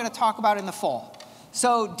 That's what I'm going to talk about in the fall.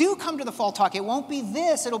 So do come to the fall talk. It won't be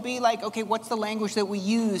this. It'll be like, okay, what's the language that we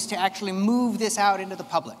use to actually move this out into the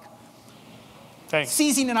public? Thanks.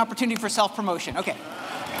 Seizing an opportunity for self-promotion. Okay.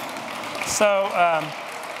 So,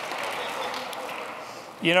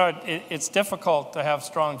 you know, it's difficult to have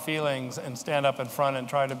strong feelings and stand up in front and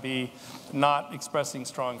try to be not expressing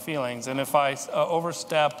strong feelings. And if I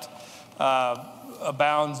overstepped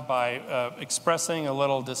bounds by expressing a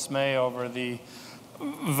little dismay over the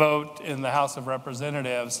vote in the House of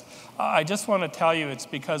Representatives, I just want to tell you it's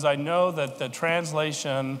because I know that the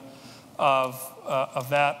translation of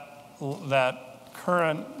that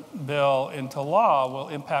current bill into law will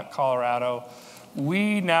impact Colorado.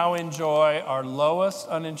 We now enjoy our lowest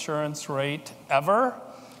uninsurance rate ever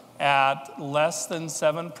at less than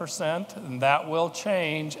 7%, and that will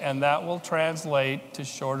change, and that will translate to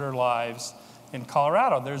shorter lives in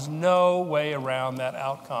Colorado. There's no way around that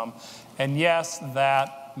outcome. And yes,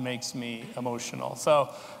 that makes me emotional.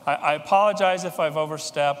 So I apologize if I've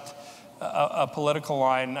overstepped a political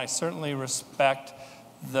line. I certainly respect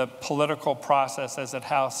the political process as it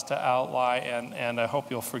has to outline, and I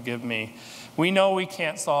hope you'll forgive me. We know we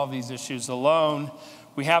can't solve these issues alone.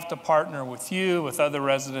 We have to partner with you, with other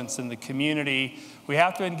residents in the community. We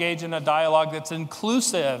have to engage in a dialogue that's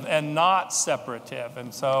inclusive and not separative.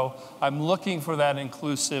 And so I'm looking for that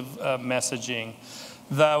inclusive messaging.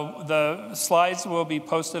 The slides will be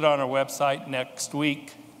posted on our website next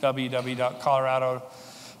week,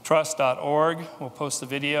 www.coloradotrust.org. We'll post the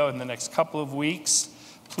video in the next couple of weeks.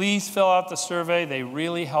 Please fill out the survey. They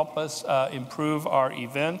really help us improve our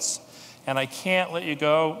events. And I can't let you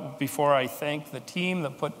go before I thank the team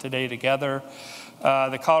that put today together.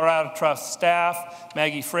 The Colorado Trust staff,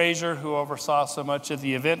 Maggie Frazier, who oversaw so much of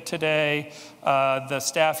the event today, the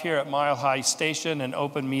staff here at Mile High Station and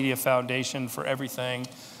Open Media Foundation for everything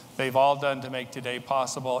they've all done to make today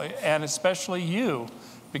possible, and especially you,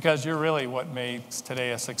 because you're really what makes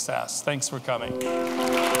today a success. Thanks for coming.